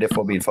så det veldig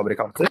få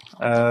bilfabrikanter.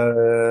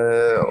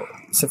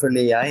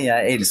 Selvfølgelig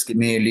jeg elsker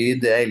mye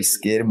lyd. Jeg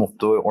elsker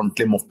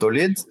ordentlig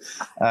motorlyd.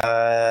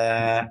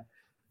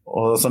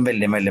 Og som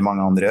veldig, veldig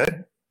mange andre gjør.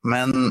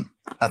 Men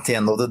at the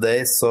end of the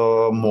day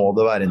så må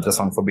det være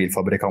interessant for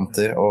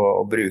bilfabrikanter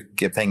å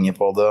bruke penger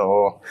på det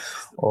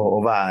og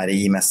være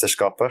i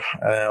mesterskapet.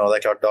 Og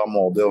det klart, da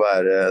må det jo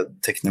være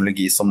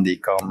teknologi som de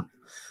kan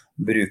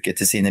bruke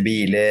til sine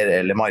biler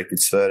eller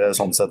markedsføre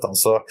sånn sett.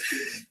 Altså,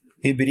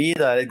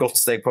 hybrid et godt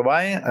steg på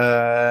vei,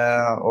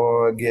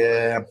 og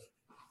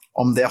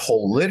om det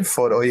holder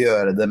for å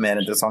gjøre det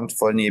mer interessant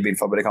for nye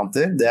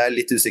bilfabrikanter, det jeg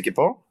litt usikker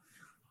på.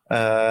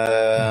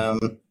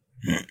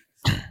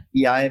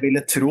 Jeg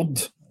ville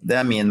trodd, det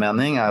min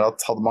mening,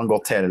 at hadde man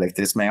gått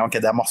helelektrisk med en gang, ok,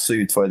 det masse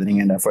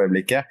utfordringer der for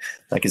øyeblikket,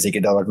 det ikke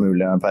sikkert det hadde vært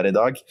mulig per i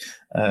dag,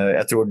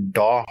 jeg tror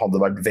da hadde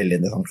det vært veldig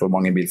interessant for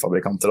mange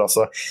bilfabrikanter.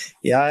 Altså,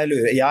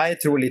 jeg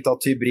tror litt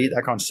at hybrid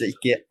kanskje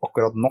ikke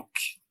akkurat nok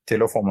til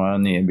å få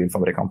med nye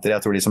bilfabrikanter.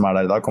 Jeg tror de som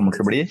der i dag kommer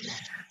til å bli.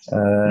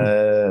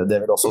 Det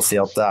vil også si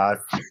at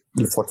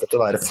det fortsetter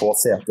å være få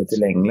seter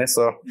tilgjengelig,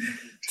 så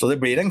det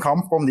blir en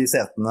kamp om de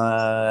setene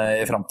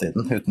i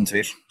fremtiden, uten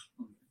tvil.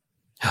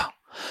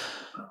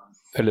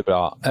 Veldig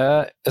bra.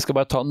 Jeg skal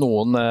bare ta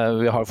noen,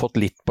 vi har fått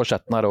litt på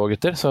chatten her også,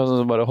 gutter,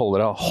 så bare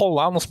hold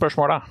an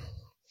spørsmål da.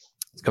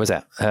 Skal vi se.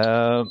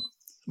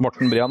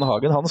 Morten Brian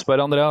Hagen, han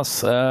spør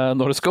Andreas,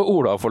 når skal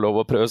Ola få lov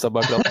å prøve seg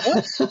bak rattet?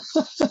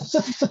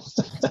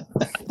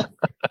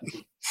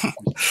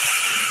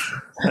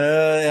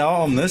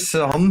 Ja, Anders,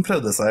 han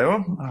prøvde seg jo.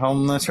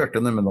 Han kjørte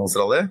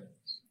Numedalsrally.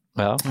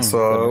 Ja. Så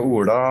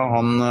Ola,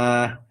 han...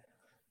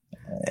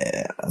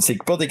 Jeg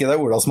sikker på at ikke det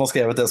Ola som har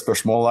skrevet det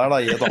spørsmålet der da,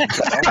 i et annet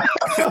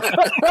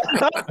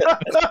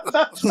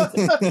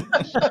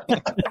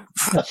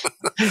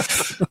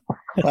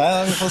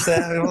Nei, vi får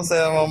se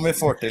om vi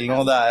får til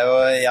noe.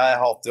 Jeg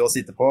hater jo å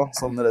sitte på,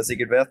 som dere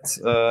sikkert vet.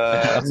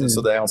 Jeg synes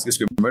jo det ganske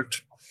skummelt.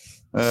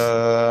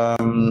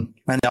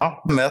 Men ja,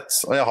 vet.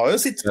 Og jeg har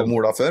jo sittet på med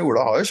Ola før.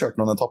 Ola har jo kjørt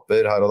noen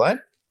etapper her og der.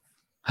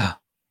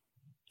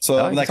 Så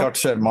ja, det klart,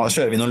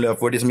 kjører vi noen løp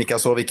hvor de som ikke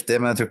så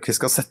viktige, men jeg tror ikke vi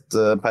skal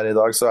sette per i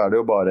dag, så det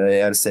jo bare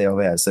ERC og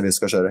VRC vi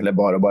skal kjøre, eller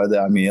bare,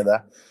 det mye det.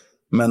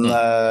 Men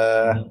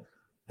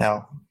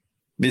ja,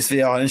 hvis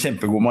vi har en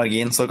kjempegod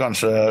margin, så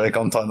kanskje vi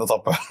kan ta en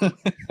etappe.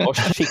 Og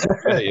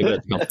skikkelig høye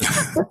vedkanter.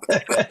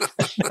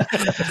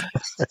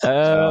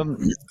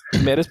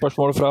 Mer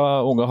spørsmål fra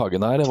unge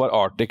Hagen her. Var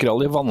Arctic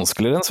Rally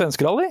vanskeligere enn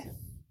svensk rally?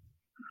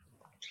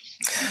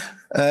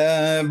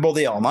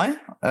 Både ja og nei.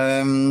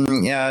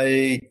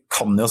 Jeg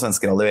kan jo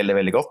svensk rally veldig,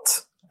 veldig godt.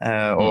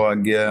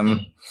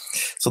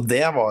 Så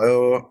det var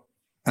jo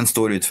en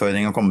stor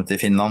utfordring å komme til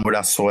Finland, hvor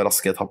det så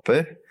raske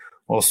etapper,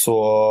 og så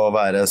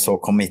være så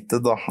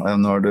committed da,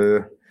 når du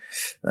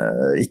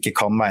ikke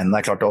kan vegne.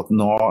 Det klart at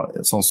nå,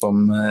 sånn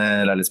som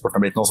rallysporten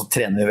har blitt nå, så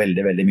trener vi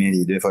veldig, veldig mye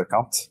video i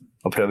forkant,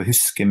 og prøver å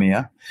huske mye.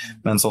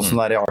 Men sånn som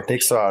det i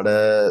Arctic, så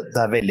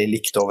det veldig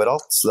likt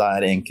overalt, så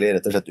det egentlig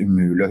rett og slett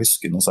umulig å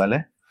huske noe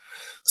særlig.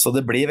 Så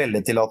det blir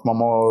veldig til at man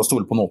må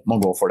stole på noten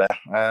og gå for det.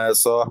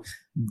 Så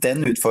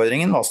den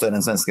utfordringen var større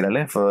enn svenske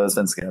rally, for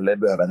svenske rally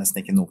behøver jeg nesten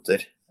ikke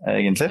noter,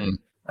 egentlig.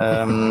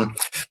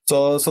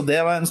 Så det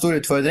var en stor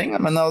utfordring,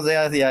 men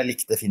jeg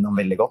likte Finland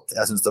veldig godt.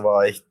 Jeg synes det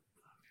var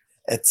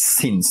et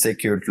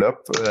sinnssykt kult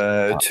løp,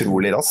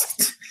 utrolig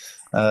raskt,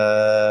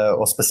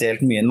 og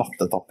spesielt mye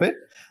nattetapper,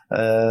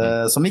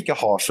 som vi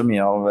ikke har så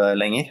mye av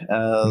lenger,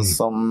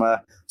 som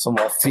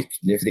var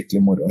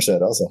fryktelig moro å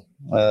kjøre, altså.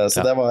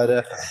 Så det var,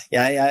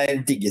 jeg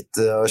digget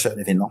å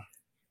kjøre i Finland.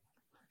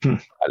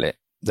 Herlig.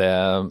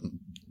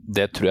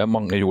 Det tror jeg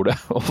mange gjorde,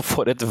 og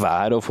for et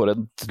vær og for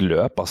et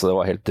løp, altså det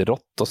var helt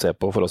rått å se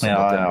på for oss som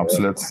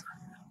absolutt.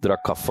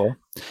 Drakk kaffe.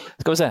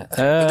 Skal vi se.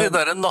 De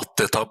der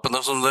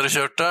nattetappene som dere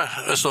kjørte,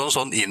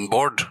 sånn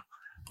inboard,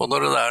 og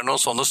når det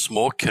noen sånne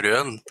små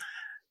krøn,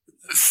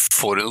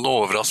 får du noen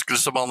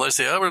overraskelse på andre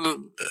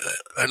siden?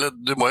 Eller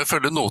du må jo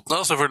følge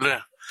notene, selvfølgelig.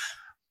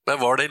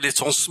 Men var det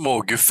litt sånn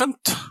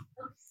småguffent?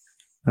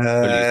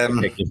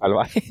 Feil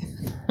vei.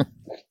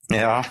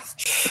 Ja,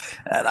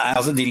 nei,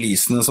 altså de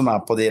lysene som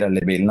på de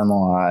rallybilene nå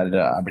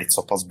blitt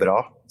såpass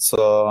bra,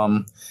 så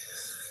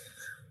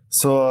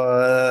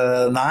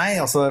nei,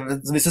 altså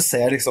hvis du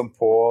ser liksom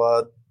på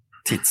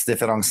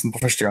tidsdifferansen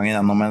på første gangen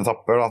gjennom en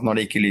etappe, da, når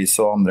det gikk i lys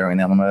og andre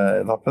gangen gjennom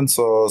etappen,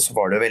 så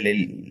var det veldig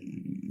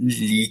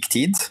lik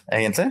tid,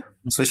 egentlig.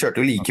 Så vi kjørte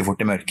jo like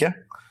fort i mørket.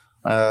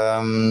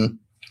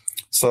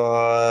 Så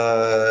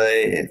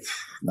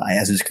nei,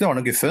 jeg synes ikke det var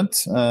noe guffent.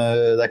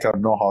 Det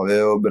klart, nå har vi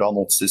jo bra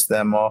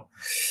notsystem, og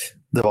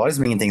det var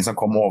liksom ingenting som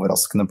kom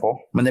overraskende på.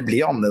 Men det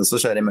blir jo annerledes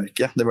å kjøre i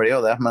mørket, det blir jo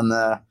det, men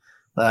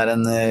det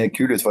en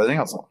kul utfordring,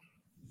 altså.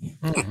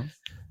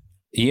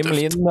 Jim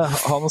Lind,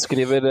 han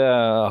skriver,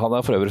 han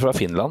for øvrig fra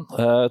Finland.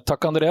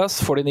 Takk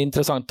Andreas for din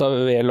interessante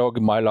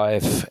vlogg My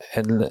Life.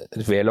 En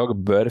vlogg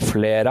bør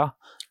flere.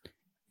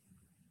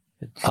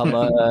 Han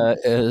har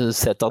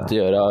sett at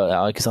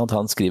ikke sant?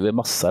 Han skriver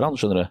masse her, han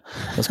skjønner du.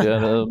 Han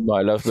skriver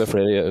My Life bør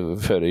flere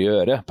føre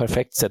gjøre.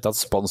 Perfekt sett at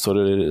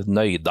sponsorer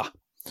nøyda.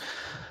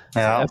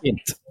 Ja. Det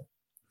fint.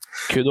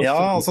 Kudos. Ja,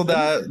 altså det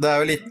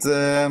jo litt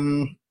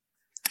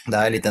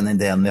det litt den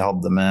ideen vi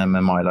hadde med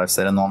My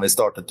Life-serien nå. Vi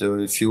startet jo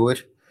i fjor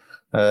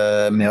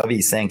med å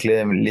vise egentlig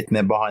litt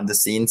mer behind the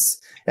scenes.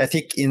 Jeg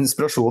fikk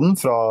inspirasjonen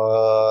fra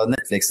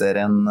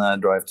Netflix-serien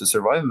Drive to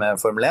Survive med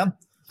Formel 1.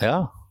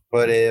 Ja.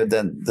 For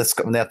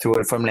jeg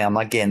tror Formel 1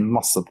 har ganet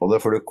masse på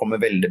det, for du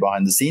kommer veldig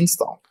behind the scenes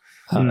da.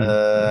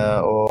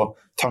 Og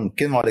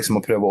tanken var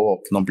liksom å prøve å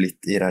åpne opp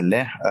litt i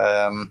rally.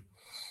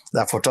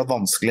 Det fortsatt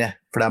vanskelig,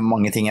 for det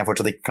mange ting jeg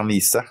fortsatt ikke kan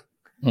vise.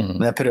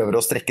 Men jeg prøver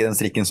å strekke den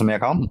strikken som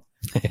jeg kan,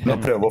 med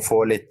å prøve å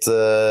få litt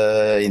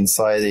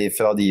inside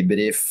fra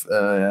debrief,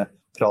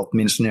 prat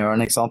med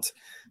ingeniøren, ikke sant?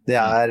 Det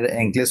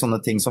egentlig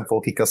sånne ting som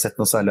folk ikke har sett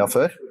noe særlig av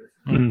før,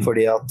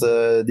 fordi at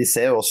de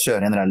ser jo oss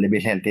kjøre en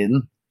rallybil hele tiden.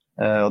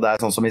 Og det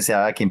sånn som hvis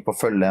jeg keen på å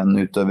følge en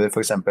utøver,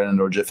 for eksempel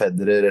en Roger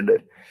Federer eller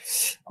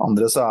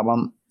andre, så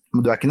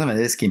du ikke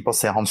nødvendigvis keen på å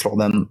se han slå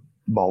den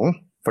ballen,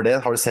 for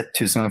det har du sett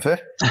 1000 ganger før.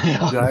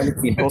 Du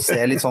litt keen på å se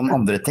litt sånn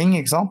andre ting,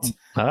 ikke sant?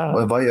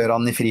 Og hva gjør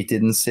han i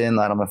fritiden sin?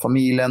 Han med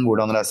familien?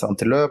 Hvordan reiser han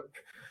til løp?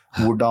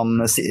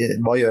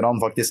 Hva gjør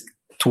han faktisk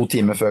 2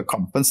 timer før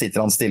kampen? Sitter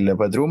han stille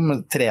på et rom?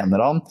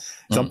 Trener han?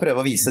 Så han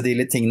prøver å vise de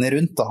litt tingene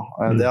rundt da.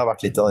 Det har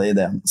vært litt av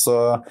ideen. Så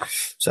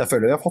jeg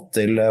føler vi har fått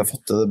til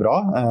det bra.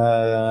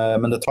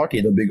 Men det tar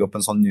tid å bygge opp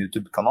en sånn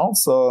YouTube-kanal.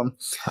 Så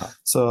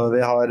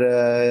vi har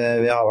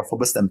i hvert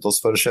fall bestemt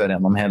oss for å kjøre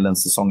gjennom hele den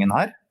sesongen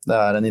her. Det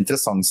en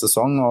interessant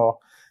sesong, og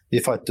vi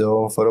fighter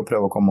jo for å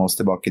prøve å komme oss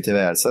tilbake til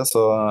VRC.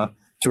 Så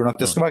jeg tror nok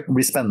det skal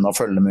bli spennende å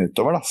følge med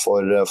utover da, for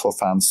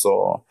fans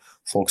og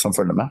folk som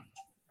følger med.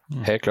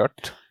 Helt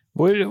klart.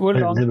 Hvor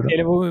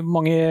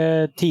mange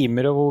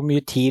timer og hvor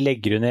mye tid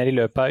legger du ned i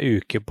løpet av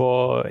uke på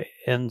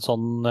en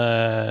sånn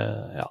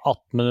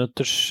 18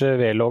 minutters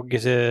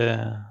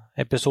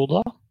vlogg-episode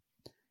da?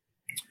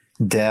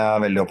 Det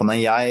veldig opp og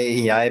ned.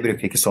 Jeg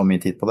bruker ikke så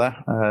mye tid på det.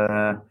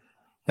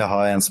 Jeg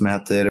har en som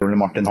heter Ole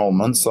Martin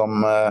Holmen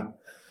som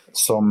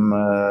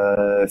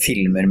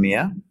filmer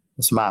mye,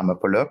 som med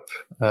på løp.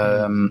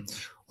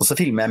 Og så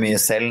filmer jeg mye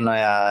selv når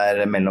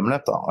jeg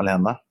mellomløp da,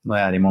 alene, når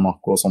jeg i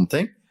Monaco og sånne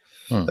ting.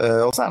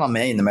 Og så han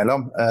med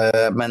innimellom,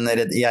 men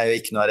jeg gjør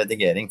ikke noe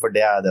redigering, for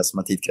det det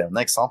som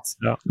tidkrevende, ikke sant?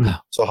 Ja.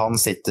 Så han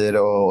sitter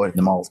og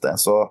ordner med alt det.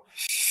 Så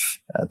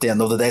at the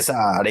end of the day så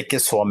det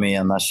ikke så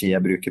mye energi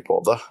jeg bruker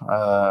på det.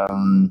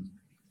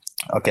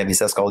 Ok, hvis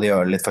jeg skal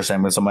gjøre litt for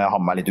eksempel, så må jeg ha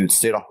med litt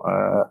utstyr da.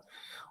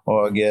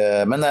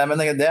 Men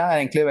det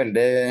egentlig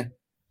veldig,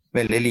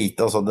 veldig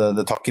lite, altså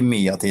det tar ikke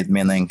mye av tiden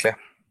min egentlig.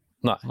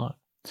 Nei.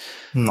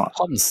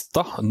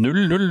 Hanstad 000,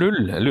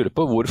 jeg lurer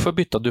på hvorfor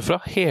bytta du fra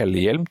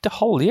helhjelm til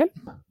halvhjelm?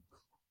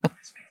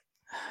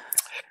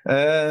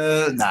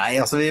 Nei,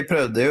 altså vi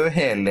prøvde jo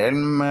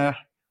helhjelm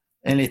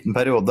en liten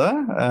periode,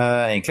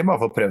 egentlig bare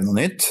for å prøve noe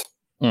nytt.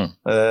 Vi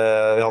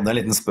hadde en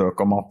liten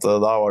spøk om at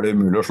da var det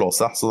umulig å slå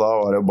seg, så da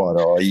var det jo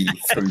bare å gi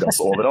full gass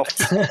overalt.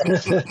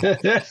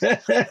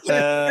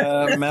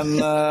 Men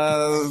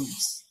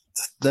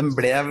den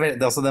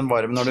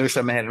varme, når du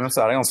kjører med helmen,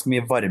 så det ganske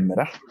mye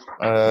varmere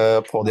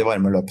på de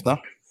varme løpene.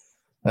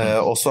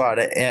 Og så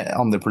det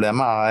andre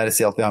problemet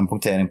si at vi har en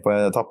punktering på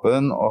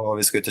etappen, og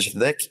vi skal ut og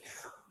skifte dekk.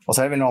 Og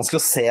så det veldig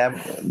vanskelig å se,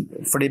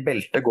 fordi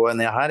beltet går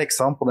ned her, ikke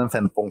sant, på den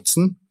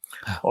 5-punktsen.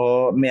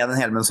 Og med den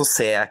helmen så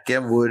ser jeg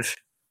ikke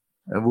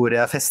hvor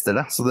jeg fester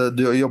det, så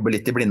du jobber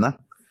litt i blinde.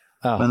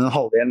 Ja. Men en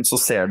halvhjelm så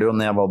ser du jo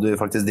ned hva du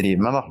faktisk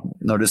driver med da,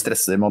 når du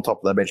stresser med å ta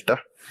på deg beltet.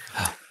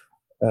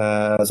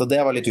 Så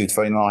det var litt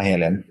utfordringen av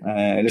helhjelm.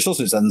 Ellers så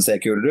synes jeg den ser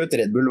kulere ut.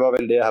 Red Bull var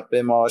veldig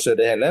happy med å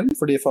kjøre helhjelm,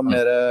 for de får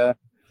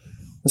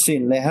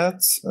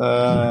synlighet. Så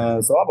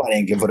det var bare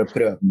egentlig for å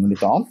prøve noe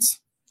litt annet.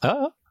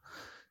 Ja.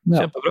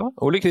 Kjempebra.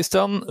 Ole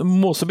Kristian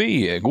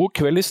Moseby, god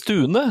kveld i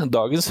stuene.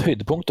 Dagens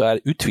høydepunkt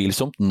er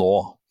utvilsomt nå.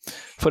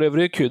 For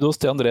øvrig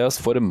kudos til Andreas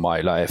for My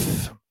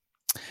Life.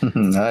 Det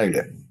er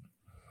hyggelig.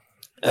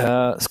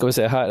 Skal vi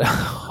se her.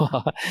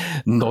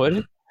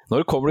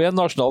 Når kommer det en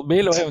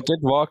nasjonalbil, og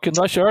eventuelt hva kunne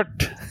du ha kjørt?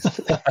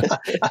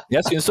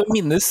 Jeg synes å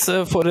minnes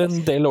for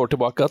en del år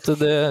tilbake at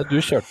du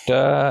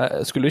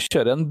skulle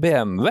kjøre en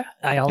BMW.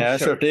 Jeg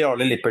kjørte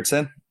Jarle Lippert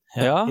sin.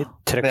 Ja, ja,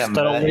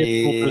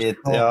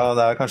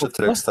 det er kanskje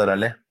Trøgstad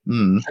Rally.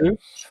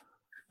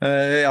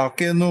 Jeg har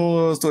ikke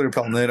noen store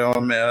planer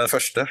med det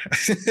første.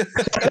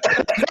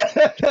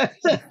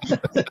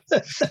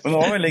 Men det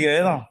var veldig gøy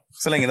da.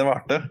 Så lenge det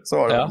varte, så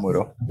var det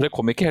moro. Det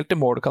kom ikke helt til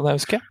mål, kan jeg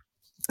huske.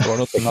 Det var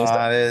noe teknisk.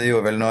 Nei, vi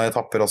gjorde vel noen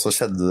etapper, og så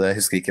skjedde det, jeg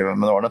husker ikke,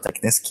 men det var noe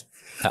teknisk.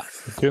 Ja.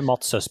 Jeg tror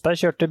Mats Østberg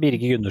kjørte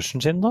Birge Gundersen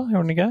sin da,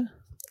 gjorde han ikke?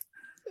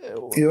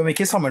 Jo, men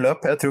ikke i samme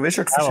løp. Jeg tror vi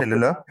kjørte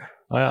forskjellige løp.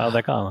 Ja,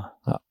 det kan jeg.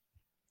 Ja.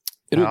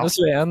 Rune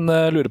Sveen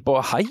lurer på,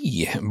 hei,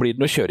 blir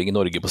det noe kjøring i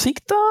Norge på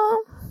sikt da?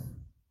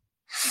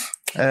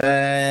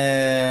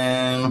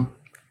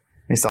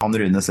 Hvis det er han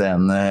Rune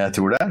Sveen jeg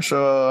tror det,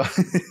 så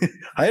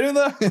hei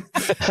Rune!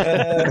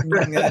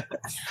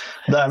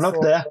 Det er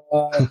nok det.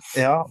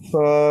 Ja,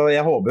 så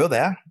jeg håper jo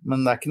det,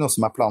 men det er ikke noe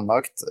som er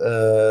planlagt.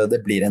 Det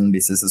blir en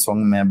busy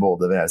sesong med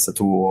både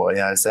VRC2 og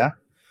IRC,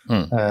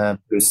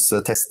 pluss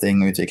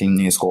testing og utvikling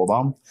nye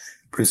Skodaen,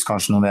 pluss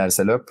kanskje noen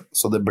VRC-løp,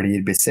 så det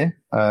blir busy.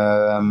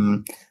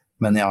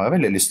 Men jeg har jo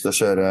veldig lyst til å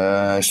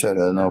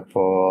kjøre noe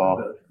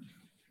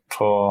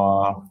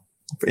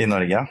i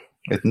Norge,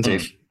 uten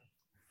tvil.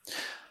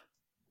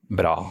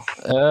 Bra.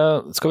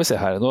 Skal vi se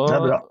her, nå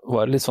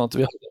var det litt sånn at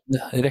vi hadde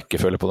en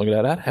rekkefølge på noen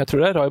greier her. Jeg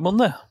tror det er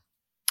Raimond det.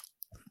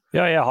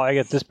 Ja, jeg har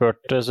egentlig spurt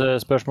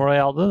spørsmålet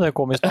jeg hadde, det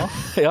kom i stad.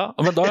 Ja,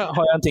 men da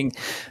har jeg en ting.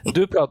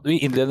 Du pratet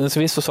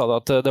innledningsvis og sa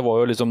det at det var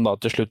jo liksom da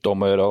til slutt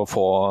om å gjøre å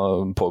få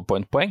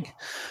PowerPoint-poeng.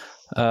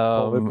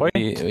 PowerPoint.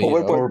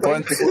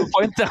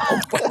 Ja.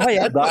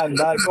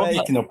 Der får jeg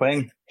ikke noe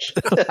poeng.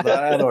 Der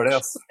er jeg dårlig,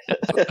 altså.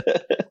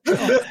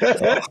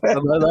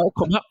 Der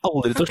kommer jeg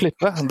aldri til å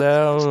slippe.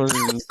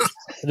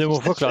 Du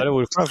må forklare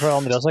hvorfor, for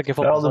Andreas har ikke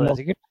fått med seg det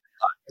sikkert.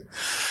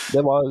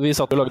 Vi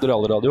satt og lagde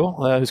rallyradio.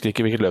 Jeg husker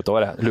ikke hvilket løp det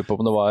var. Jeg lurer på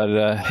om det var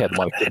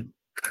Hedmark.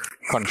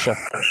 Kanskje.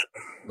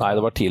 Nei,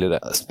 det var tidligere.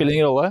 Spiller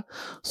ingen rolle.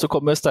 Så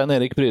kommer Stein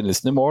Erik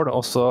Brynildsen i mål,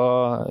 og så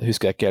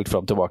husker jeg ikke helt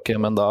frem tilbake,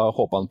 men da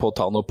håper han på å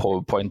ta noe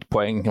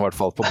PowerPoint-poeng, i hvert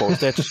fall på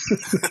Powerstage.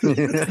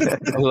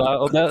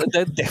 Og det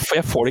er derfor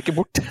jeg får det ikke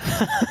bort.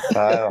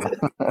 Ja.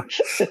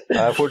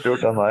 Det er fort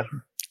gjort, den der.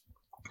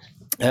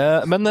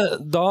 Men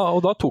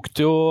da tok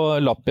du jo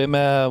Lappi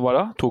med, hva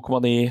da?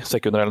 2,9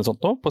 sekunder eller noe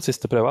sånt nå, på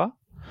siste prøve.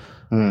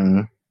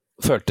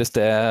 Føltes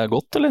det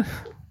godt, eller?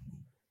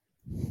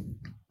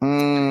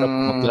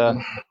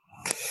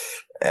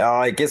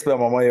 Ja, ikke spør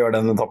meg om å gjøre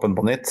den etappen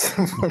på nytt.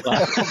 Det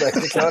er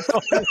ikke klart.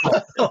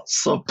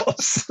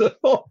 Såpass.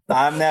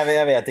 Nei, men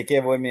jeg vet ikke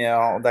hvor mye.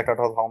 Det er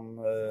klart at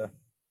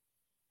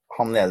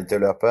han ledet jo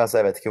løpet, så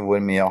jeg vet ikke hvor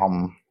mye han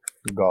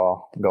ga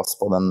gass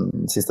på den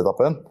siste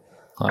etappen.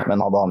 Nei.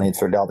 Men hadde han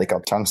hitfull, jeg hadde ikke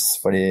hatt sjans,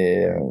 fordi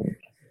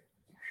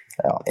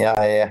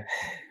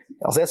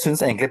jeg synes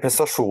egentlig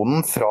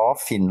prestasjonen fra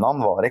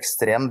Finland var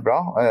ekstremt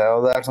bra,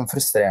 og det er liksom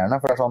frustrerende,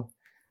 for det er sånn,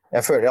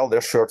 jeg føler jeg aldri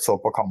har kjørt så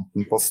på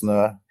kanten på snø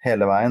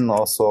hele veien,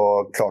 og så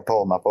klart å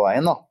holde meg på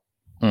veien da.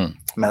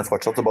 Men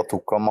fortsatt det bare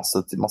tok han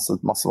masse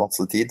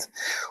tid.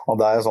 Og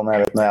det er jo sånn,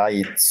 jeg vet når jeg har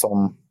gitt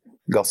sånn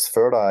gass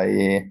før da,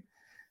 i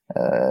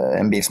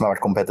en bil som har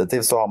vært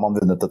kompetitiv, så har man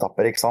vunnet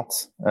etapper, ikke sant?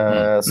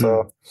 Så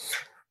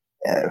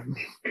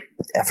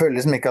jeg føler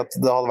liksom ikke at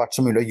det hadde vært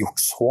så mulig å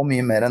gjort så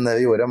mye mer enn det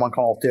vi gjorde. Man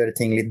kan alltid gjøre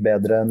ting litt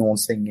bedre, noen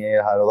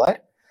svinger her og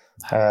der.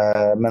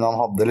 Men han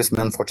hadde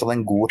liksom fortsatt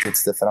en god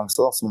tidsdifferanse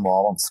da, som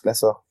var vanskelig,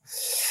 så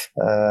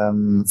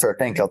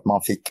følte egentlig at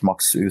man fikk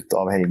maks ut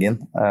av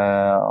helgen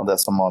av det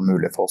som var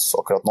mulig for oss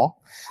akkurat nå.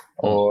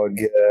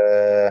 Og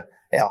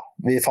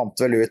vi fant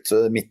vel ut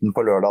midten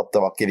på lørdag at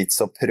det var ikke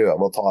vits å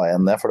prøve å ta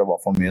igjen det, for det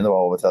var for mye, det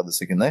var over 30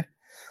 sekunder.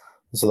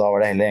 Så da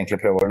var det heller egentlig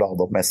å prøve å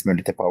lade opp mest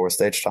mulig til Power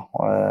Stage da.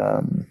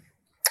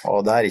 Og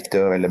der gikk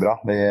det jo veldig bra.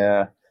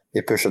 Vi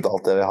pushet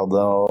alt det vi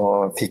hadde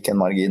og fikk en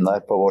margin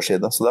der på vår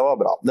side, så det var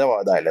bra. Det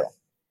var deilig da.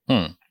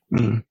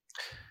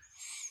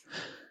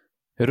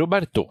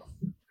 Roberto.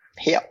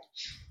 Ja.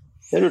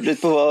 Jeg lurte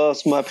litt på hva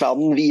som er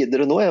planen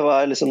videre nå. Hva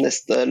er liksom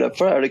neste løp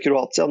for? Er det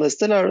Kroatia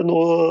neste, eller er det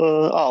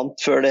noe annet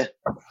før det?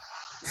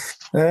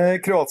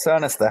 Kroatia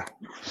er neste.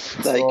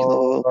 Det er ikke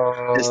noe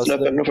testløp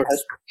eller noe før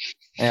det?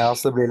 Ja,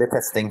 så det blir litt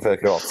testing før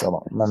Kroatia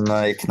da, men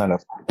ikke noe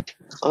løp.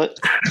 Nei.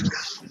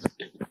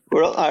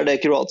 Hvordan er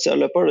det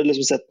Kroatia-løpet? Har du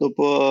liksom sett noe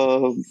på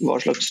hva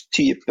slags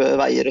type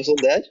veier og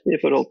sånn det er? I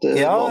forhold til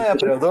ja, jeg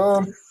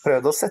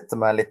prøvde å sette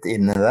meg litt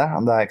inn i det.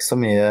 Det er ikke så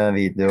mye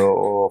video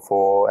å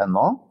få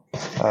ennå.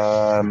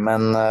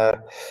 Men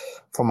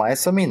for meg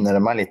så minner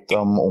det meg litt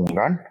om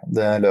Ungarn.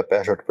 Det løpet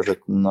jeg kjørte på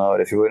slutten av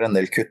året i fjor. En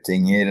del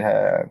kuttinger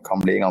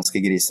kan bli ganske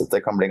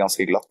grisete, kan bli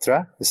ganske glatt, tror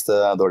jeg, hvis det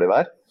er dårlig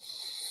vær.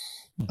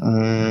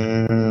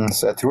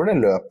 Så jeg tror det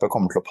løpet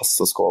kommer til å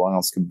passe Skåla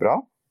ganske bra.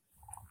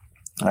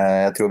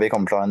 Jeg tror vi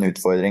kommer til å ha en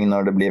utfordring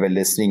når det blir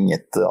veldig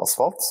svinget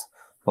asfalt,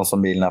 sånn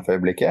som bilen for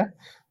øyeblikket.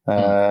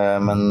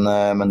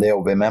 Men det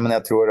jobber vi med. Men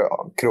jeg tror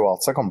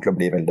Kroatia kommer til å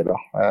bli veldig bra.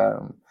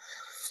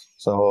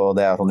 Så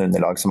det er sånn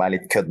underlag som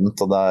litt køddent,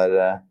 og der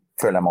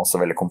føler jeg meg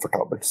også veldig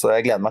komfortabel. Så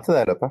jeg gleder meg til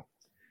det løpet.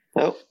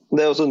 Ja,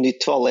 det også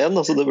nytt for alle igjen.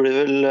 Altså det blir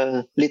vel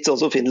litt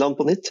sånn som Finland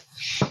på nytt.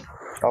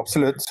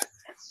 Absolutt.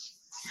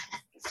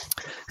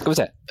 Skal vi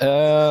se.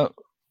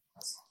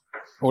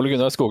 Ole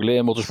Gunnar Skogli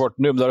i Motorsport,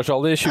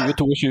 Numedalsrally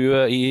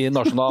 2022 i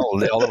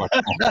Nasjonal, det hadde vært.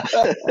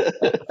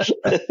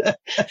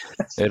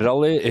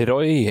 Rally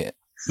Roy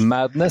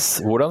Madness,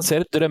 hvordan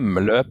ser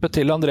drømmeløpet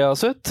til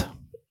Andreas ut?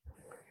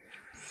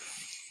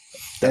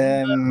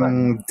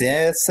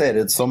 Det ser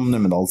ut som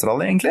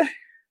Numedalsrally, egentlig.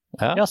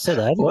 Ja, se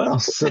der.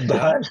 Ja, se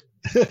der.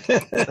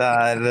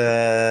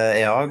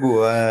 Det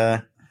gode...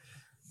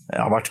 Jeg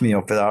har vært mye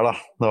oppi der da.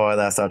 Det var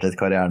da jeg startet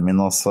karrieren min,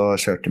 og så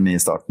kjørte mye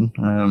i starten.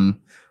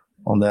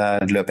 Og det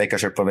er et løp jeg ikke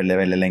har kjørt på veldig,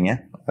 veldig lenge.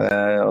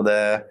 Og det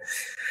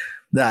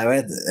er jo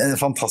et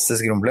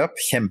fantastisk romløp,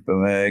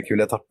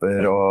 kjempekule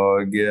etapper,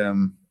 og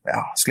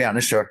skulle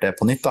gjerne kjørt det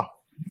på nytt da.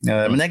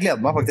 Men jeg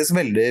gleder meg faktisk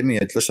veldig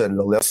mye til å kjøre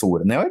Rally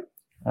Azoren i år.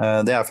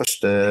 Det er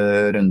første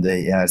runde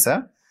i ERC.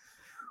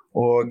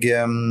 Og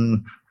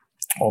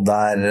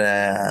det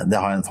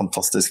har en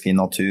fantastisk fin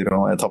natur,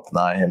 og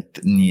etappene er helt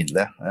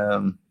nydelige.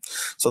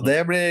 Så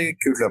det blir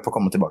kult løp å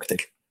komme tilbake til.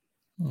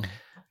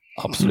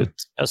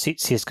 Absolutt. Ja,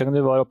 sist gang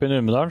du var oppe i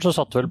Numedalen, så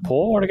satt du vel på,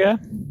 var det ikke?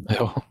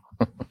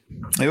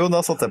 Jo,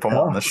 da satt jeg på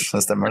med Anders,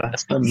 det stemmer det.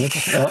 Stemmer,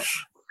 ja.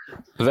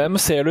 Hvem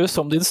ser du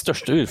som din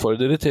største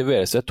utfordrer til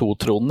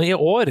WRC2-tronen i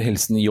år?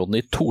 Hilsen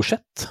Jonny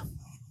Thorseth.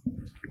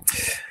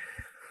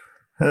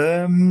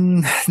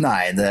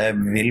 Nei, det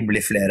vil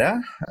bli flere.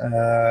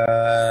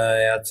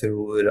 Jeg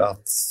tror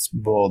at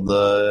både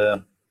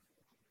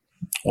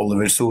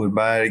Oliver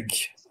Solberg,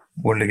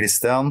 Ole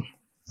Christian,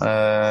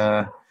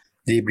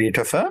 de blir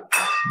tøffe.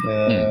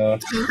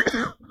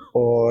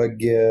 Og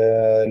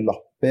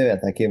Lappi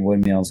vet jeg ikke hvor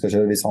mye han skal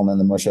kjøre. Hvis han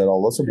ender med å kjøre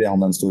alle, så blir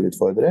han en stor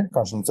utfordrer,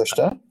 kanskje den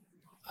største.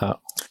 Ja.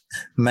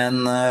 Men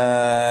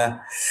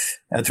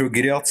jeg tror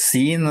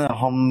Gryatsin,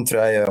 han tror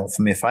jeg gjør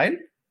for mye feil.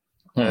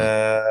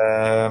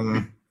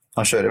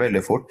 Han kjører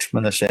veldig fort,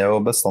 men det skjer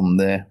jo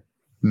bestandig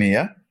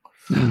mye.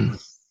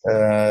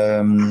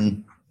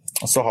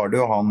 Så har du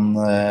jo han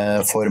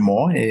Formå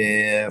i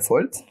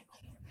Ford,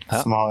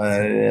 som har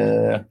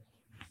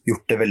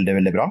gjort det veldig,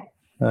 veldig bra.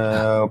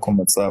 Og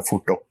kommet seg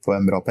fort opp på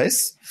en bra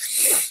pace.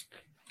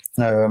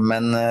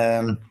 Men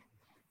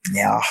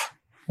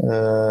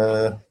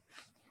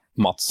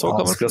Mats så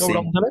kan vel få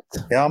blande litt?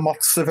 Ja,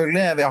 Mats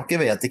selvfølgelig.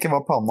 Jeg vet ikke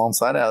hva planen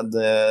hans er. Jeg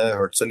har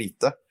hørt så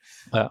lite.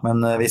 Ja. Men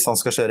hvis han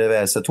skal kjøre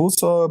WRC2,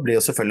 så blir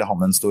jo selvfølgelig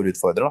han en stor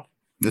utfordrer da.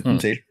 Uten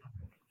tvil.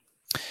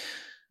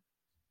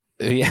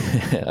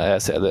 Jeg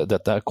ser det.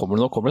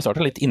 Nå kommer det snart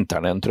en litt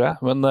intern en, tror jeg.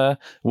 Men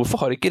hvorfor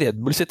har ikke Red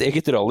Bull sitt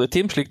eget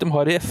rallyteam slik de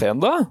har i F1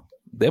 da?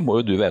 Det må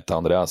jo du vite,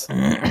 Andreas.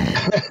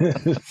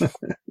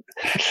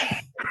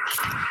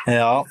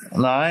 Ja,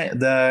 nei,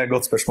 det er et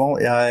godt spørsmål.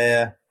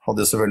 Jeg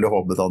hadde jo selvfølgelig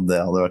håpet at det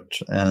hadde vært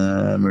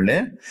mulig.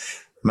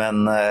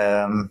 Men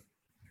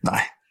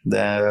nei,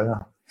 det...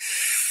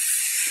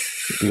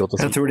 Jeg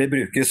tror de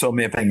bruker så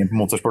mye penger på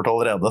motorsport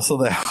allerede, så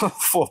det å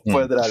få på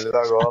et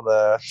rallylag også,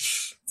 det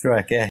tror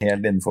jeg ikke er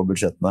helt innenfor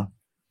budsjettene.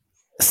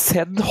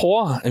 ZH,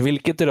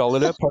 hvilket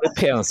rallyløp har de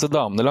peneste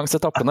damene langs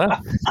etappene?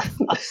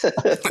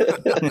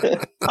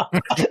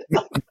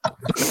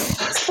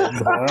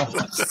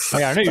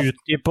 Gjerne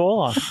utdyp på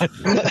da.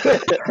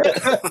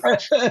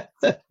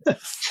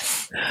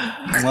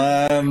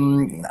 Nei,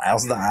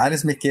 altså det er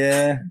liksom ikke...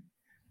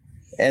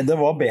 Det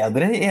var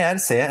bedre i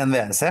ERC enn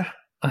VRC.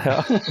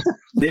 Ja.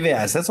 I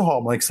VRC så har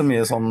man ikke så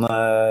mye sånn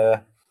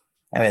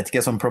jeg vet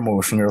ikke, sånn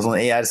promotioner og sånn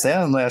ERC.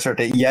 Når jeg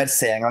kjørte IRC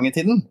en gang i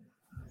tiden,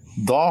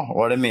 da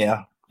var det mye.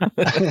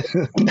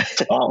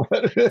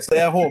 Så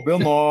jeg håper jo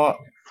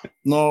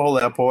nå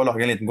holder jeg på å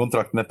lage en liten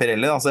kontrakt med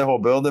Pirelli da, så jeg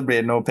håper jo det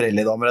blir noen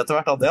Pirelli-damer etter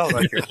hvert da. Det hadde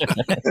vært kult.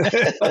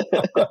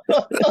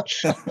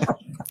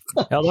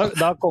 Ja,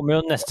 da kommer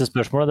jo neste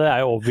spørsmål, det er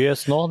jo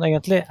obvious nå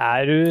egentlig.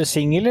 Er du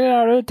single eller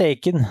er du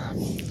taken?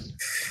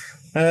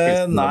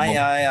 Nei,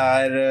 jeg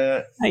er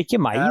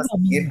ikke meg.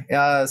 Jeg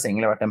er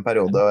single, har vært en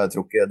periode, og jeg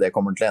tror ikke det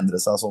kommer til å endre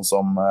seg sånn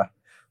som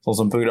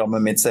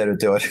programmet mitt ser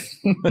ut i år.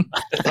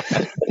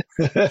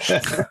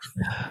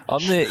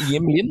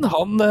 Jim Lind,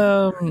 han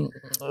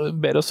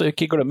ber oss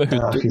ikke glemme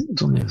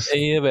hunden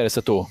i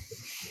WRC2.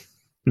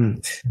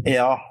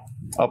 Ja,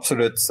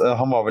 absolutt.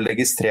 Han var vel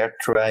registrert,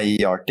 tror jeg,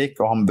 i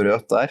Arctic, og han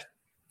brøt der.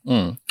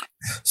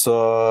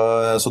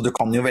 Så du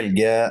kan jo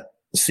velge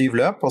 7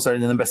 løp, og så er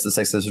det dine beste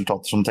 6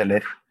 resultater som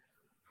teller.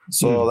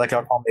 Så det er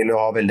klart han vil jo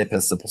ha veldig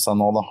presset på seg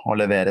nå da, og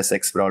levere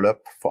 6 bra løp,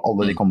 for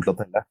alle de kommer til å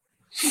telle.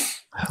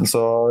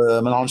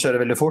 Men han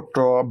kjører veldig fort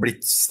og har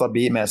blitt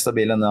mer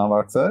stabil enn det han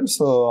har vært før,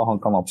 så han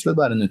kan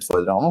absolutt være en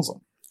utfordrer han også.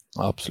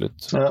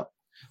 Absolutt. Ja.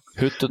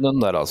 Huttunen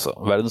der altså,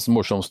 verdens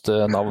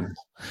morsomste navn.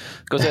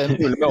 Skal vi se en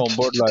mulig med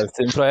onboard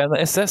livestream fra en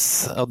SS,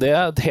 og det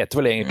heter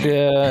vel egentlig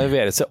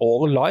VRC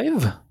All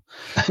Live.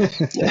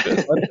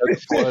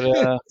 For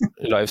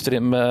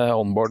livestream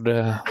onboard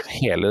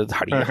hele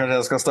helgen. Kanskje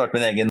jeg skal starte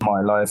min egen My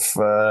Life.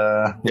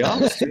 Ja.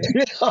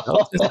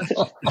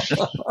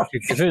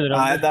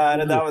 Nei, det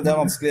er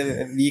vanskelig.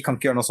 Vi kan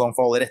ikke gjøre noe sånn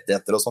for alle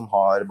rettigheter og sånn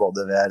har både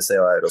VRC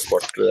og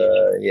Eurosport i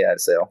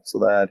ERC. Ja. Så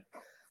det er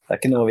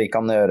ikke noe vi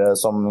kan gjøre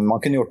som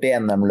man kunne gjort i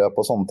NM-løp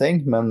og sånne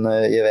ting, men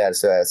i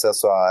VRC og ERC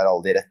så er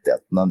alle de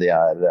rettighetene de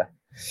er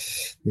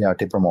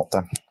til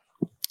promoteren.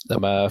 De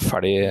er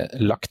ferdig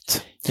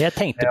lagt. Jeg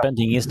tenkte på en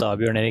ting i stad,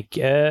 Bjørn Erik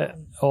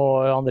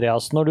og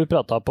Andreas, når du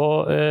pratet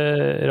på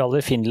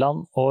Rally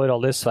Finland og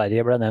Rally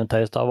Sverige ble nevnt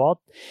her i stad.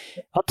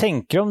 Hva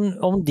tenker du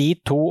om de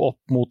to opp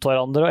mot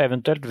hverandre, og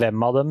eventuelt hvem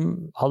av dem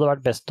hadde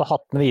vært best å ha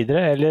med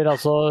videre? Eller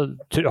altså,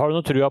 har du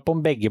noe trua på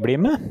om begge blir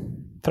med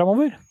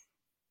fremover?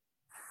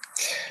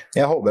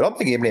 Jeg håper at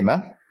begge blir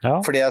med,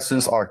 fordi jeg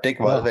synes Arctic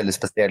var et veldig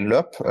spesielt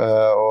løp,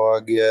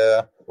 og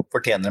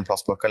fortjener en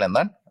plass på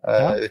kalenderen,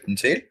 uten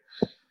tvil.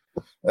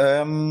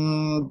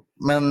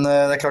 Men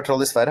det er klart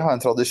Rally Sverige har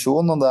en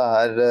tradisjon, og det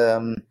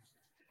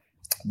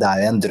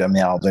er en drøm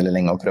jeg hadde veldig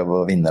lenge å prøve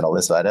å vinne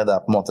Rally Sverige. Det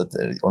er på en måte et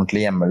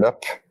ordentlig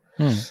hjemmeløp.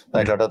 Det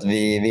er klart at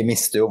vi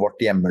mister jo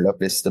vårt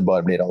hjemmeløp hvis det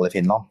bare blir Rally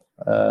Finland.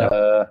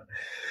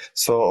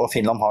 Og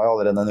Finland har jo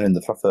allerede en runde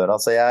fra før,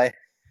 så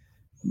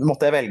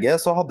måtte jeg velge,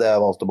 så hadde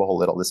jeg valgt å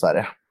beholde Rally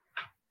Sverige.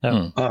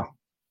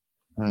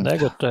 Det er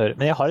godt å høre.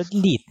 Men jeg har et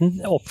liten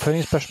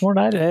oppfølgingsspørsmål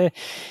der.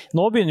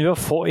 Nå begynner vi å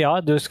få... Ja,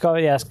 du skal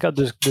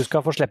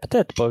få slippe det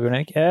etterpå, Bjørn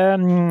Erik.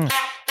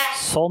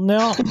 Sånn,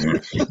 ja.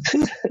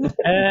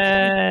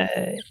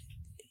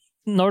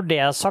 Når det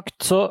er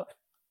sagt, så...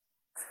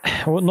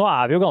 Nå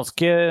er vi jo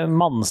ganske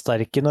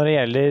mannsterke når det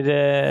gjelder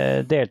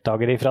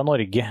deltakere fra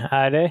Norge.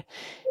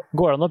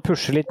 Går det an å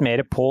pushe litt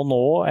mer på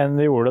nå enn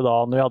vi gjorde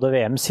da når vi hadde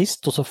VM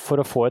sist, også for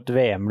å få et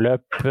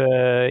VM-løp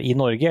i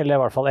Norge, eller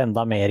i hvert fall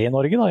enda mer i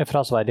Norge, da, fra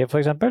Sverige for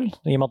eksempel,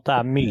 i og med at det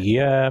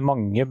er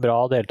mange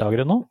bra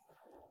deltakere nå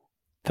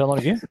fra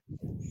Norge?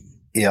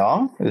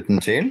 Ja,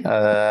 uten tvil.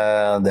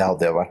 Det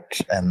hadde jo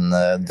vært en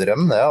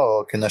drøm, det,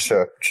 å kunne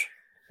kjørt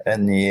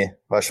en ny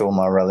versjon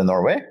av Rally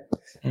Norway.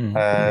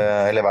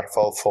 Eller i hvert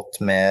fall fått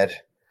mer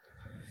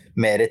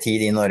tid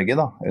i Norge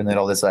da, under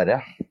Rally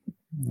Sverige.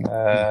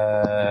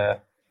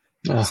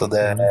 Så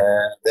det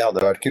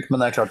hadde vært kult,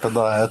 men det er klart at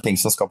det er ting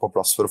som skal på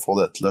plass for å få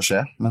det til å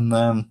skje. Men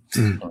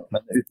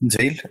uten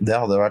tvil,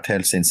 det hadde vært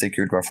helt sinnssykt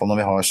kult, i hvert fall når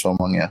vi har så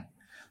mange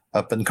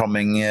up and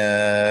coming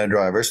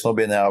drivers. Nå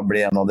begynner jeg å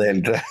bli en av de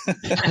eldre.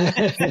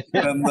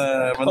 men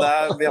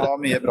vi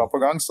har mye bra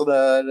på gang, så det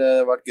har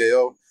vært gøy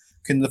å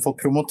kunne få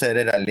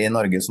promotere rally i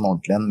Norge som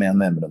ordentlig med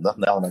en VM-runde.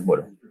 Det hadde vært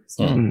moro.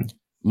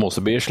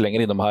 Moseby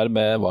slenger innom her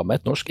med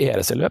et norsk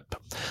ERC-løp.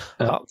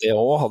 Ja, det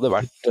også hadde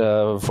vært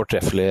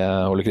fortreffelig,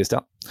 Ole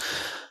Kristian.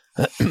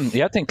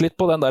 Jeg tenkte litt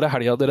på den der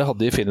helga dere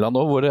hadde i Finland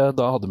nå, hvor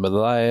da hadde med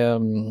deg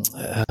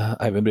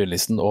Eivind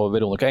Brynildsen og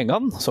Veronica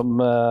Engan som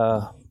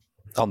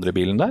andre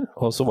bilen der,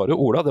 og så var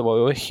det Ola, da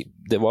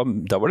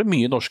var det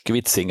mye norsk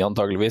vitsing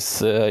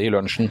antageligvis i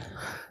lunsjen.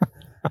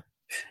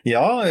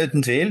 Ja,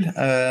 uten tvil.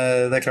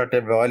 Det er klart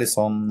det var litt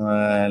sånn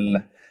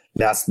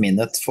last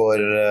minute for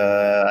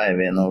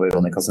Eivind og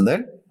Veronica sin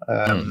del.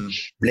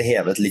 Ble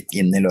hevet litt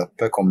inn i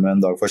løpet, kom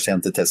en dag for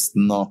sent til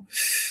testen, og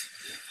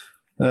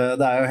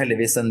det er jo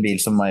heldigvis en bil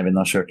som Eivind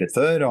har kjørt litt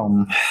før,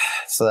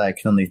 så det er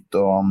ikke noe nytt,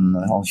 og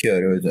han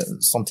kjører jo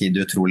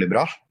samtidig utrolig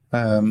bra.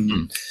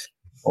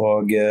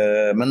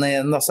 Men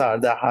igjen da, så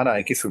det her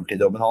er ikke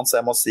fulltidsjobben hans, så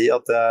jeg må si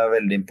at jeg er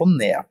veldig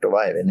imponert over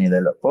Eivind i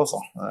det løpet også.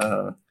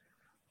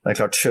 Det er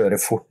klart, kjøre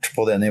fort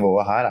på det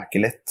nivået her er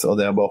ikke lett, og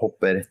det å bare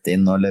hoppe rett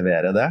inn og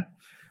levere det,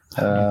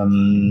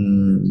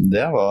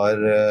 det var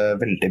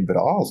veldig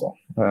bra, altså.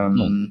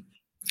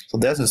 Så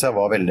det synes jeg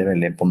var veldig,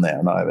 veldig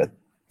imponerende, Eivind.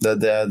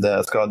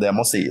 Det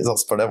må sies,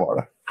 altså, for det var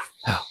det.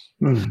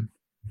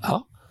 Ja.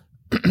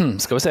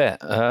 Skal vi se.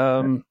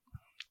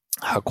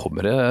 Her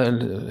kommer det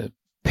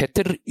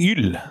Petter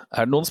Yl.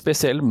 Er det noen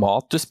spesiell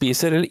mat du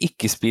spiser eller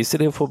ikke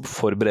spiser i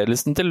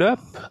forberedelsen til løp?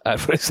 Er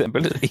for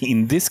eksempel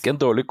indisk en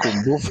dårlig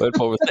kombo før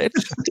powerstage?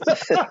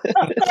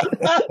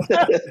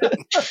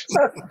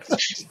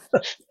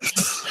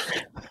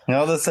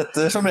 Ja, det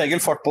setter som regel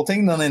fart på ting,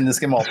 den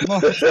indiske maten da.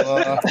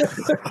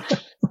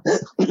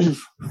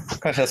 Så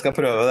kanskje jeg skal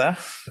prøve det.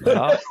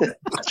 Ja.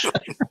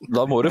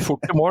 Da må du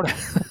fort til mål.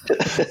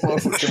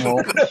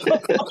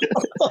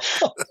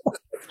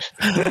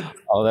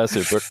 Ja, det er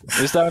supert.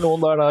 Hvis det er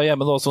noen der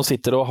hjemme nå som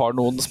sitter og har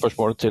noen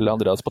spørsmål til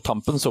Andreas på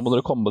tampen, så må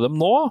dere komme med dem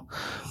nå,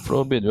 for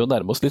nå begynner vi å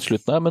nærme oss litt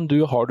slutten her, men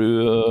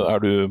er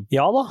du...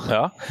 Ja da.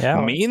 Ja.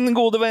 Min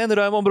gode venn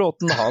Raymond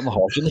Bråten, han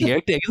har sin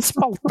helt egen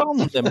spalte,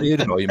 nemlig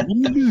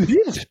Raymond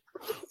lurer.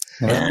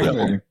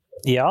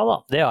 Ja da,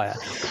 det har jeg.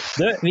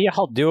 Vi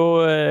hadde jo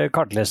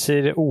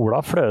kartleser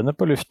Ola Fløne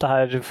på lufta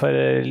her for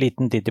en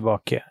liten tid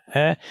tilbake.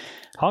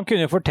 Han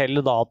kunne jo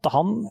fortelle da at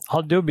han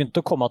hadde jo begynt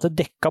å komme til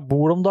dekka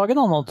bord om dagen,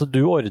 at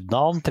du ordnet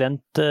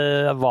omtrent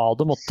hva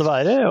det måtte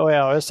være, og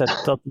jeg har jo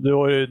sett at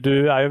du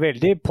er jo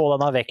veldig på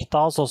denne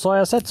vekta hans også,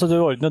 har jeg sett, så du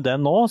ordner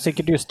den nå,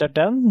 sikkert justert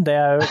den, det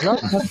er jo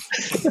klart. Men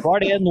var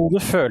det noe du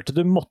følte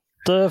du måtte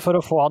for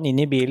å få han inn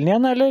i bilen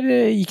igjen, eller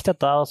gikk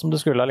dette som det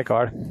skulle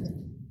allikevel?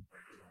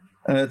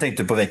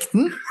 Tenkte du på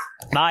vekten?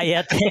 Nei,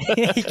 jeg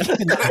tenker ikke.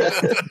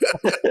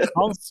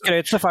 Han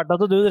skrøt så fælt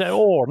at du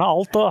ordnet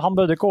alt, og han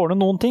bødde ikke ordne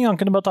noen ting. Han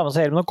kunne bare ta med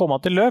seg hjelmen og komme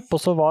til løp,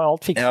 og så var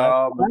alt fikset.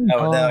 Ja,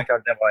 det er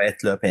klart det var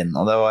ett løp inn,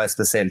 og det var et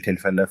spesielt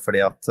tilfelle,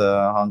 fordi at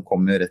han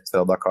kom jo rett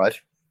fra Dakar.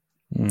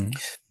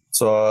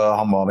 Så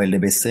han var veldig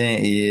busy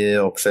i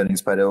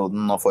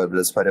oppkjøringsperioden og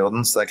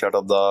forberedelsesperioden, så det er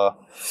klart at da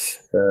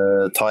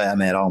tar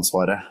jeg mer av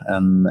ansvaret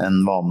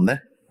enn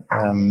vanlig.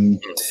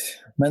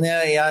 Men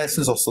jeg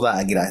synes også det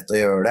er greit å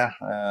gjøre det.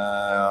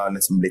 Jeg har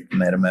liksom blitt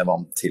mer og mer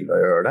vant til å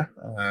gjøre det.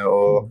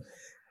 Og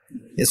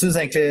jeg synes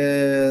egentlig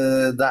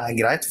det er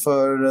greit,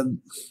 for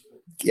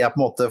jeg på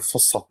en måte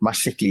får satt meg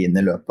skikkelig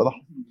inn i løpet da.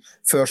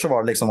 Før så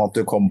var det liksom at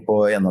du kom på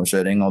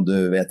gjennomkjøring, og du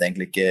vet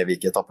egentlig ikke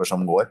hvilke etapper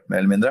som går,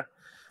 mer eller mindre.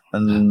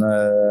 Men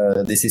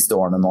de siste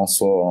årene nå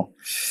så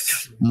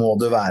må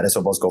du være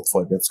såpass godt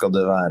forberedt, skal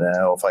du være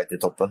og fighte i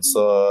toppen.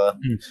 Så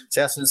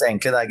jeg synes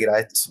egentlig det er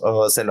greit,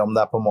 og selv om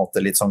det er på en måte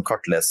litt sånn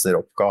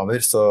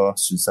kartleseroppgaver, så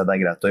synes jeg det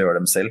er greit å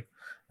gjøre dem selv.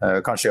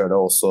 Kanskje gjøre det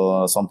også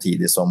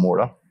samtidig som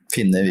Ola.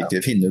 Finne ut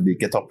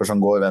hvilke etapper som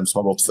går, hvem som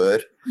har gått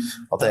før.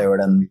 At jeg gjør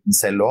den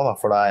selv også, da,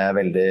 for da er jeg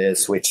veldig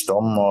switched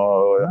on,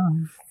 og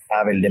jeg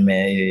er veldig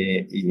med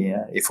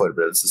i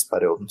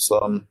forberedelsesperioden. Så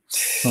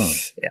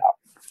ja.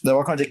 Det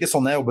var kanskje ikke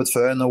sånn jeg jobbet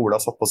før når Ola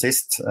satt på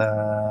sist,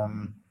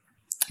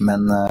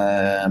 men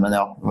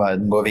ja,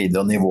 verden går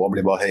videre og nivået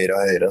blir bare høyere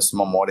og høyere, så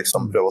man må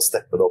liksom prøve å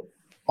steppe det opp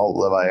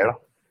alle veier da.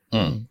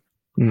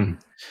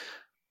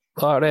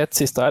 Da er det et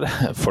siste her.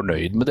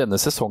 Fornøyd med denne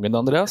sesongen,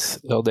 Andreas?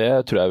 Og det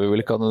tror jeg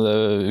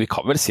vi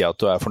kan vel si at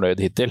du er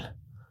fornøyd hittil?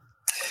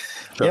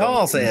 Ja,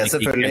 altså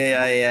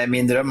selvfølgelig,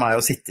 min drøm er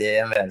jo å sitte i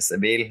en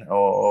VRC-bil,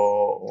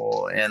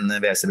 og en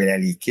VRC-bil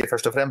jeg liker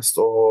først og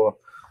fremst, og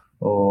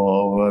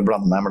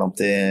blande meg blant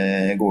de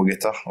gode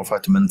gutta og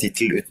fighte med en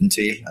titel uten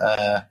tvil,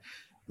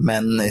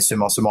 men i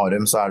summa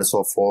summarum så er det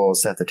så få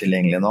seter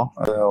tilgjengelig nå,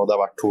 og det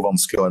har vært 2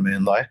 vanskelige år med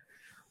Hyundai,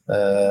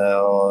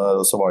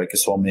 og så var det ikke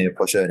så mye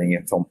på kjøring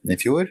i fronten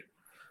i fjor,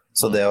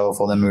 så det å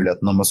få den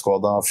muligheten om å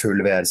Skoda, full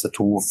VRC2,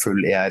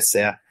 full ERC,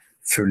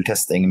 full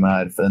testing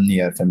med den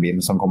nye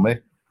R5-bilen som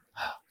kommer,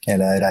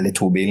 eller Rally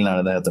 2-bilen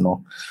er det heter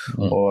nå,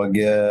 og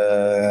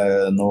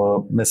nå,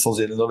 mest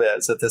sannsynlig noe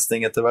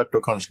VRC-testing etter hvert,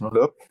 og kanskje noe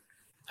løp.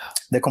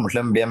 Det kommer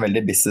til å bli en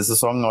veldig busy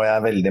sesong, og jeg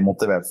er veldig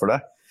motivert for det.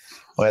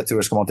 Og jeg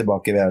tror skal man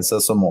tilbake i VRC,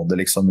 så må det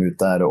liksom ut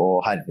der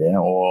og herje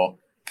og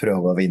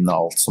prøve å vinne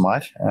alt som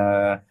er.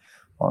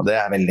 Og det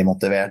er veldig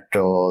motivert,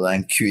 og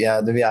vi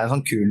er i en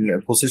sånn kul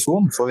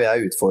posisjon, for vi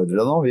er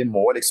utfordrere nå. Vi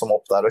må liksom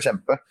opp der og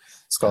kjempe,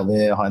 skal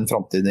vi ha en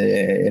fremtid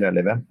i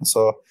rally-VM.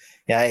 Så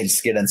jeg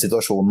elsker den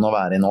situasjonen å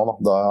være i nå, da.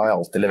 Da har jeg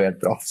alltid levert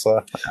bra. Så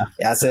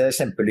jeg ser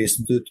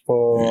kjempelysent ut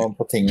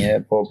på ting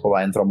på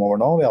veien fremover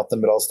nå. Vi har hatt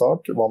en bra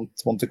start,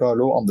 vant Monte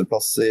Carlo,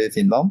 andreplass i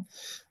Finland.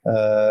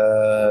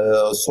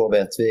 Så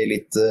vet vi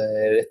litt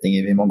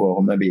retninger vi må gå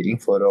med bilen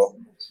for å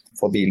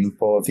få bilen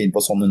fin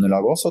på sånn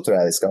underlag også. Så tror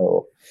jeg vi skal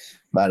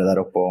være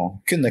der oppe og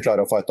kunne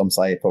klare å fighte om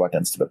seg på hvert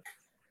eneste løp.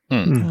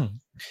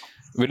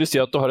 Vil du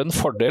si at du har en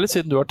fordel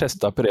siden du har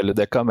testet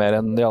Pirelli-dekka mer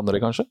enn de andre,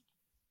 kanskje?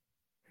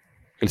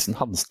 Hilsen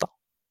Hanstad.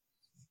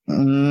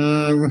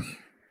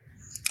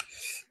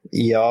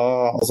 Ja,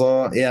 altså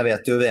jeg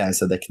vet jo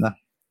VRC-dekkene.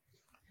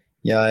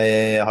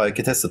 Jeg har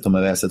ikke testet noe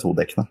med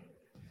VRC2-dekkene.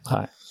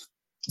 Nei.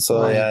 Så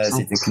jeg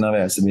sitter ikke noen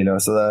VRC-biler,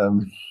 så det...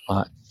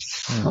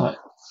 Nei.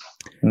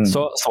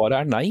 Så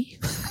svaret er nei?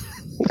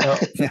 Ja,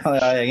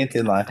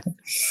 egentlig nei.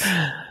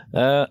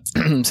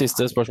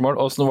 Siste spørsmål.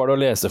 Hvordan var det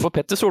å lese for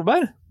Petter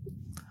Solberg?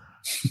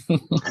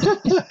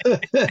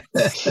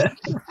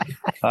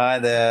 Nei,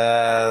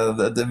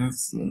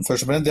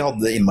 først og fremst, de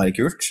hadde det innmari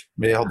kult.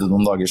 Vi hadde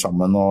noen dager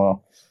sammen og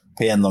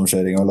på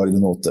gjennomkjøring og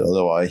lagde noter, og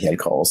det var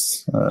helt kaos.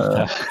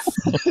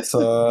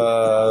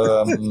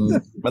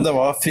 Men det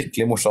var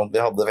fryktelig morsomt.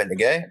 Vi hadde det veldig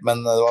gøy,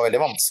 men det var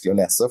veldig vanskelig å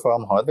lese, for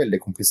han har et veldig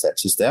komplisert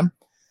system.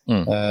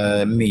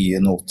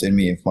 Mye noter,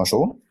 mye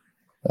informasjon.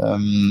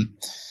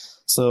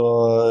 Så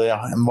ja,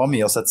 det var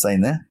mye å sette seg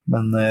inn i,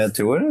 men jeg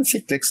tror jeg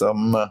fikk liksom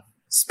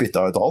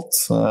spytta ut alt.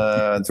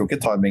 Jeg tror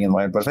ikke timingen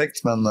var helt perfekt,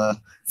 men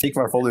fikk i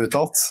hvert fall ut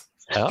alt.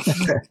 Ja.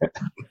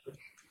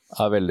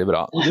 Ja, veldig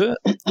bra.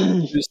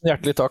 Tusen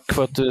hjertelig takk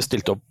for at du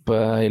stilte opp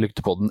i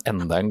Lyktepodden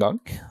enda en gang.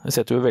 Det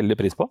setter vi veldig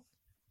pris på.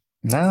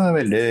 Det er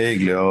veldig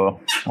hyggelig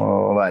å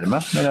være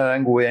med. Dere er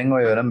en god gjeng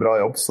og gjør en bra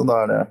jobb, så da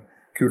er det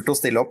kult å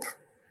stille opp.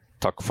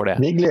 Takk for det.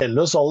 Vi gleder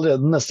oss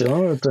allerede neste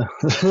gang, vet du.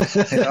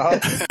 Ja.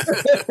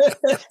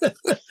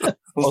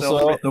 Og så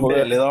har det blitt noen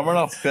Pirelli-damer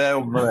da, skal jeg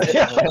jobbe med det.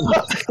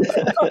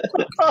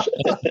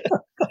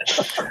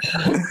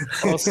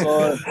 Og så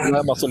er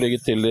det masse lykke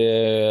til I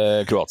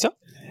Kroatia.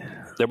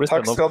 Det blir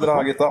Takk spennende. skal dere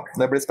ha, gutta.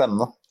 Det blir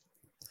spennende.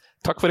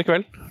 Takk for I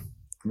kveld.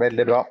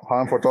 Veldig bra.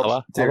 Ha en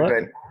fortsatt trivelig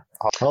kveld.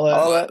 Ha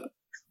det.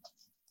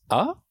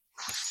 Ja,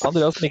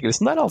 Andreas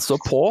Mikkelsen altså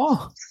på.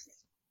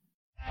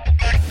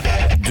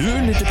 Du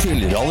lytter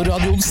til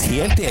Rallradioens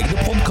helt egne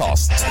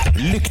podcast,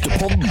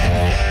 Lyktepodden.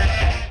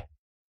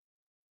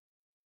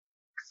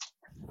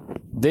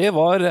 Det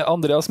var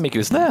Andreas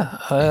Mikkelsen,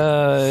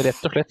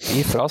 rett og slett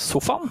fra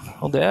sofaen,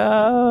 og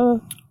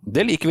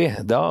det liker vi.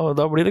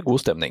 Da blir det god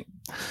stemning.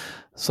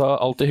 Så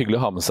alltid hyggelig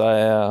å ha med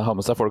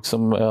seg folk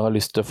som har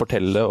lyst til å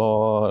fortelle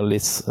og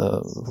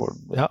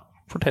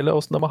fortelle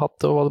hvordan de har hatt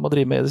det og hva de har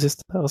drivet med I det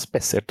siste. Og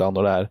spesielt da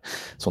når det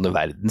sånne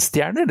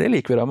verdensstjerner, det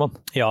liker vi, Ramon.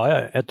 Ja,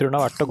 jeg tror han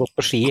har vært og gått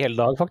på ski hele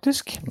dag,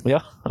 faktisk.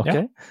 Ja, ok.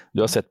 Ja.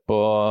 Du har sett på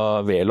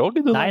V-log?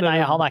 Nei,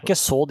 han ikke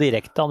så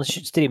direkte. Han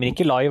streamer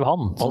ikke live,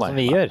 sånn som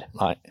vi gjør.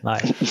 Nei.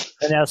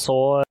 Men jeg så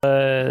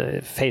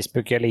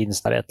Facebook eller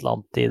Insta eller et eller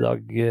annet I dag.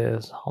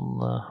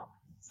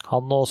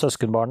 Han og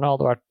søskenbarnet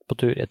hadde vært på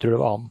tur. Jeg tror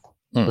det var han.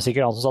 Det var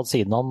sikkert han som satt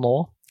siden han nå.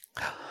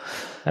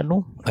 Eller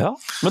noe. Ja,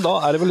 men da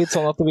det vel litt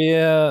sånn at nå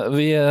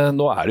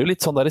det jo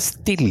litt sånn der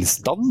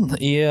stillstand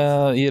I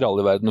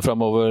rallyverden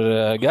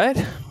fremover, Geir.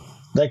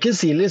 Det ikke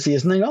silly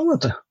season engang,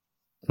 vet du.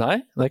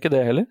 Nei, det ikke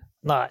det heller.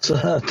 Nei, så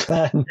det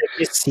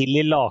ikke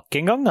silly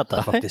lake engang,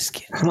 dette,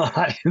 faktisk.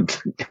 Nei,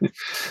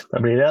 det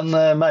blir en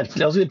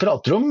merkelig, altså vi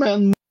prater om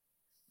en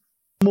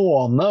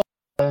måned.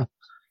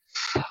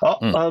 Ja,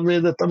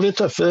 dette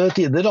blir tøffe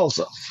tider,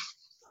 altså.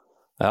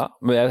 Ja,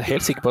 men jeg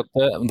helt sikker på at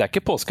det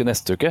ikke påske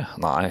neste uke.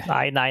 Nei.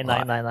 Nei.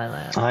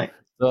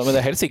 Så, men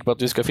jeg helt sikker på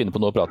at vi skal finne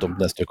på noe å prate om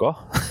neste uke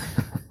også.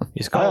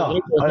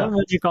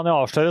 Vi kan jo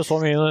avsløre så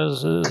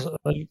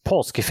mye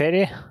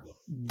påskeferie.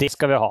 Det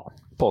skal vi ha.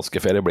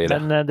 Påskeferie blir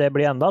det. Men det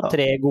blir enda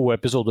 3 gode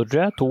episoder,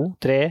 tror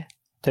jeg.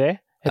 3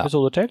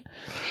 episoder til.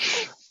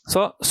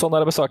 Så, sånn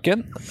det med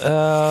saken.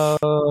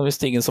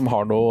 Hvis det ingen som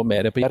har noe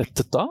mer på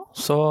hjertet da,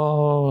 så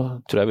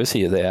tror jeg vi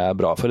sier det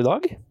bra for I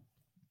dag.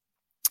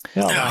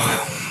 Ja.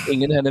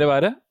 Ingen hender I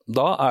været.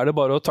 Da det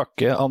bare å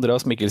takke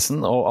Andreas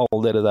Mikkelsen og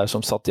alle dere der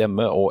som satt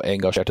hjemme og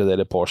engasjerte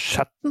dere på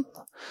chatten.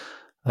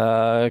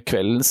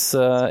 Kveldens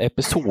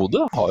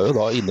episode har jo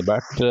da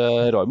innebært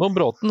Raymond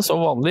Bråten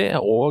som vanlig,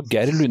 og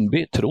Geir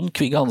Lundby, Trond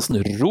Kvigge Hansen,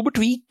 Robert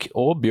Vik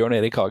og Bjørn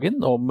Erik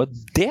Hagen. Og med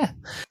det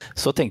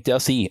så tenkte jeg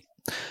å si,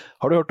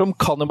 har du hørt om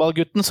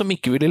Kannibalgutten som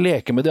ikke ville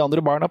leke med de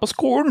andre barna på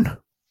skolen?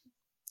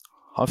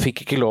 Han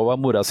fikk ikke lov av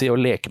mora si å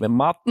leke med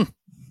maten.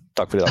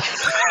 Takk for I dag.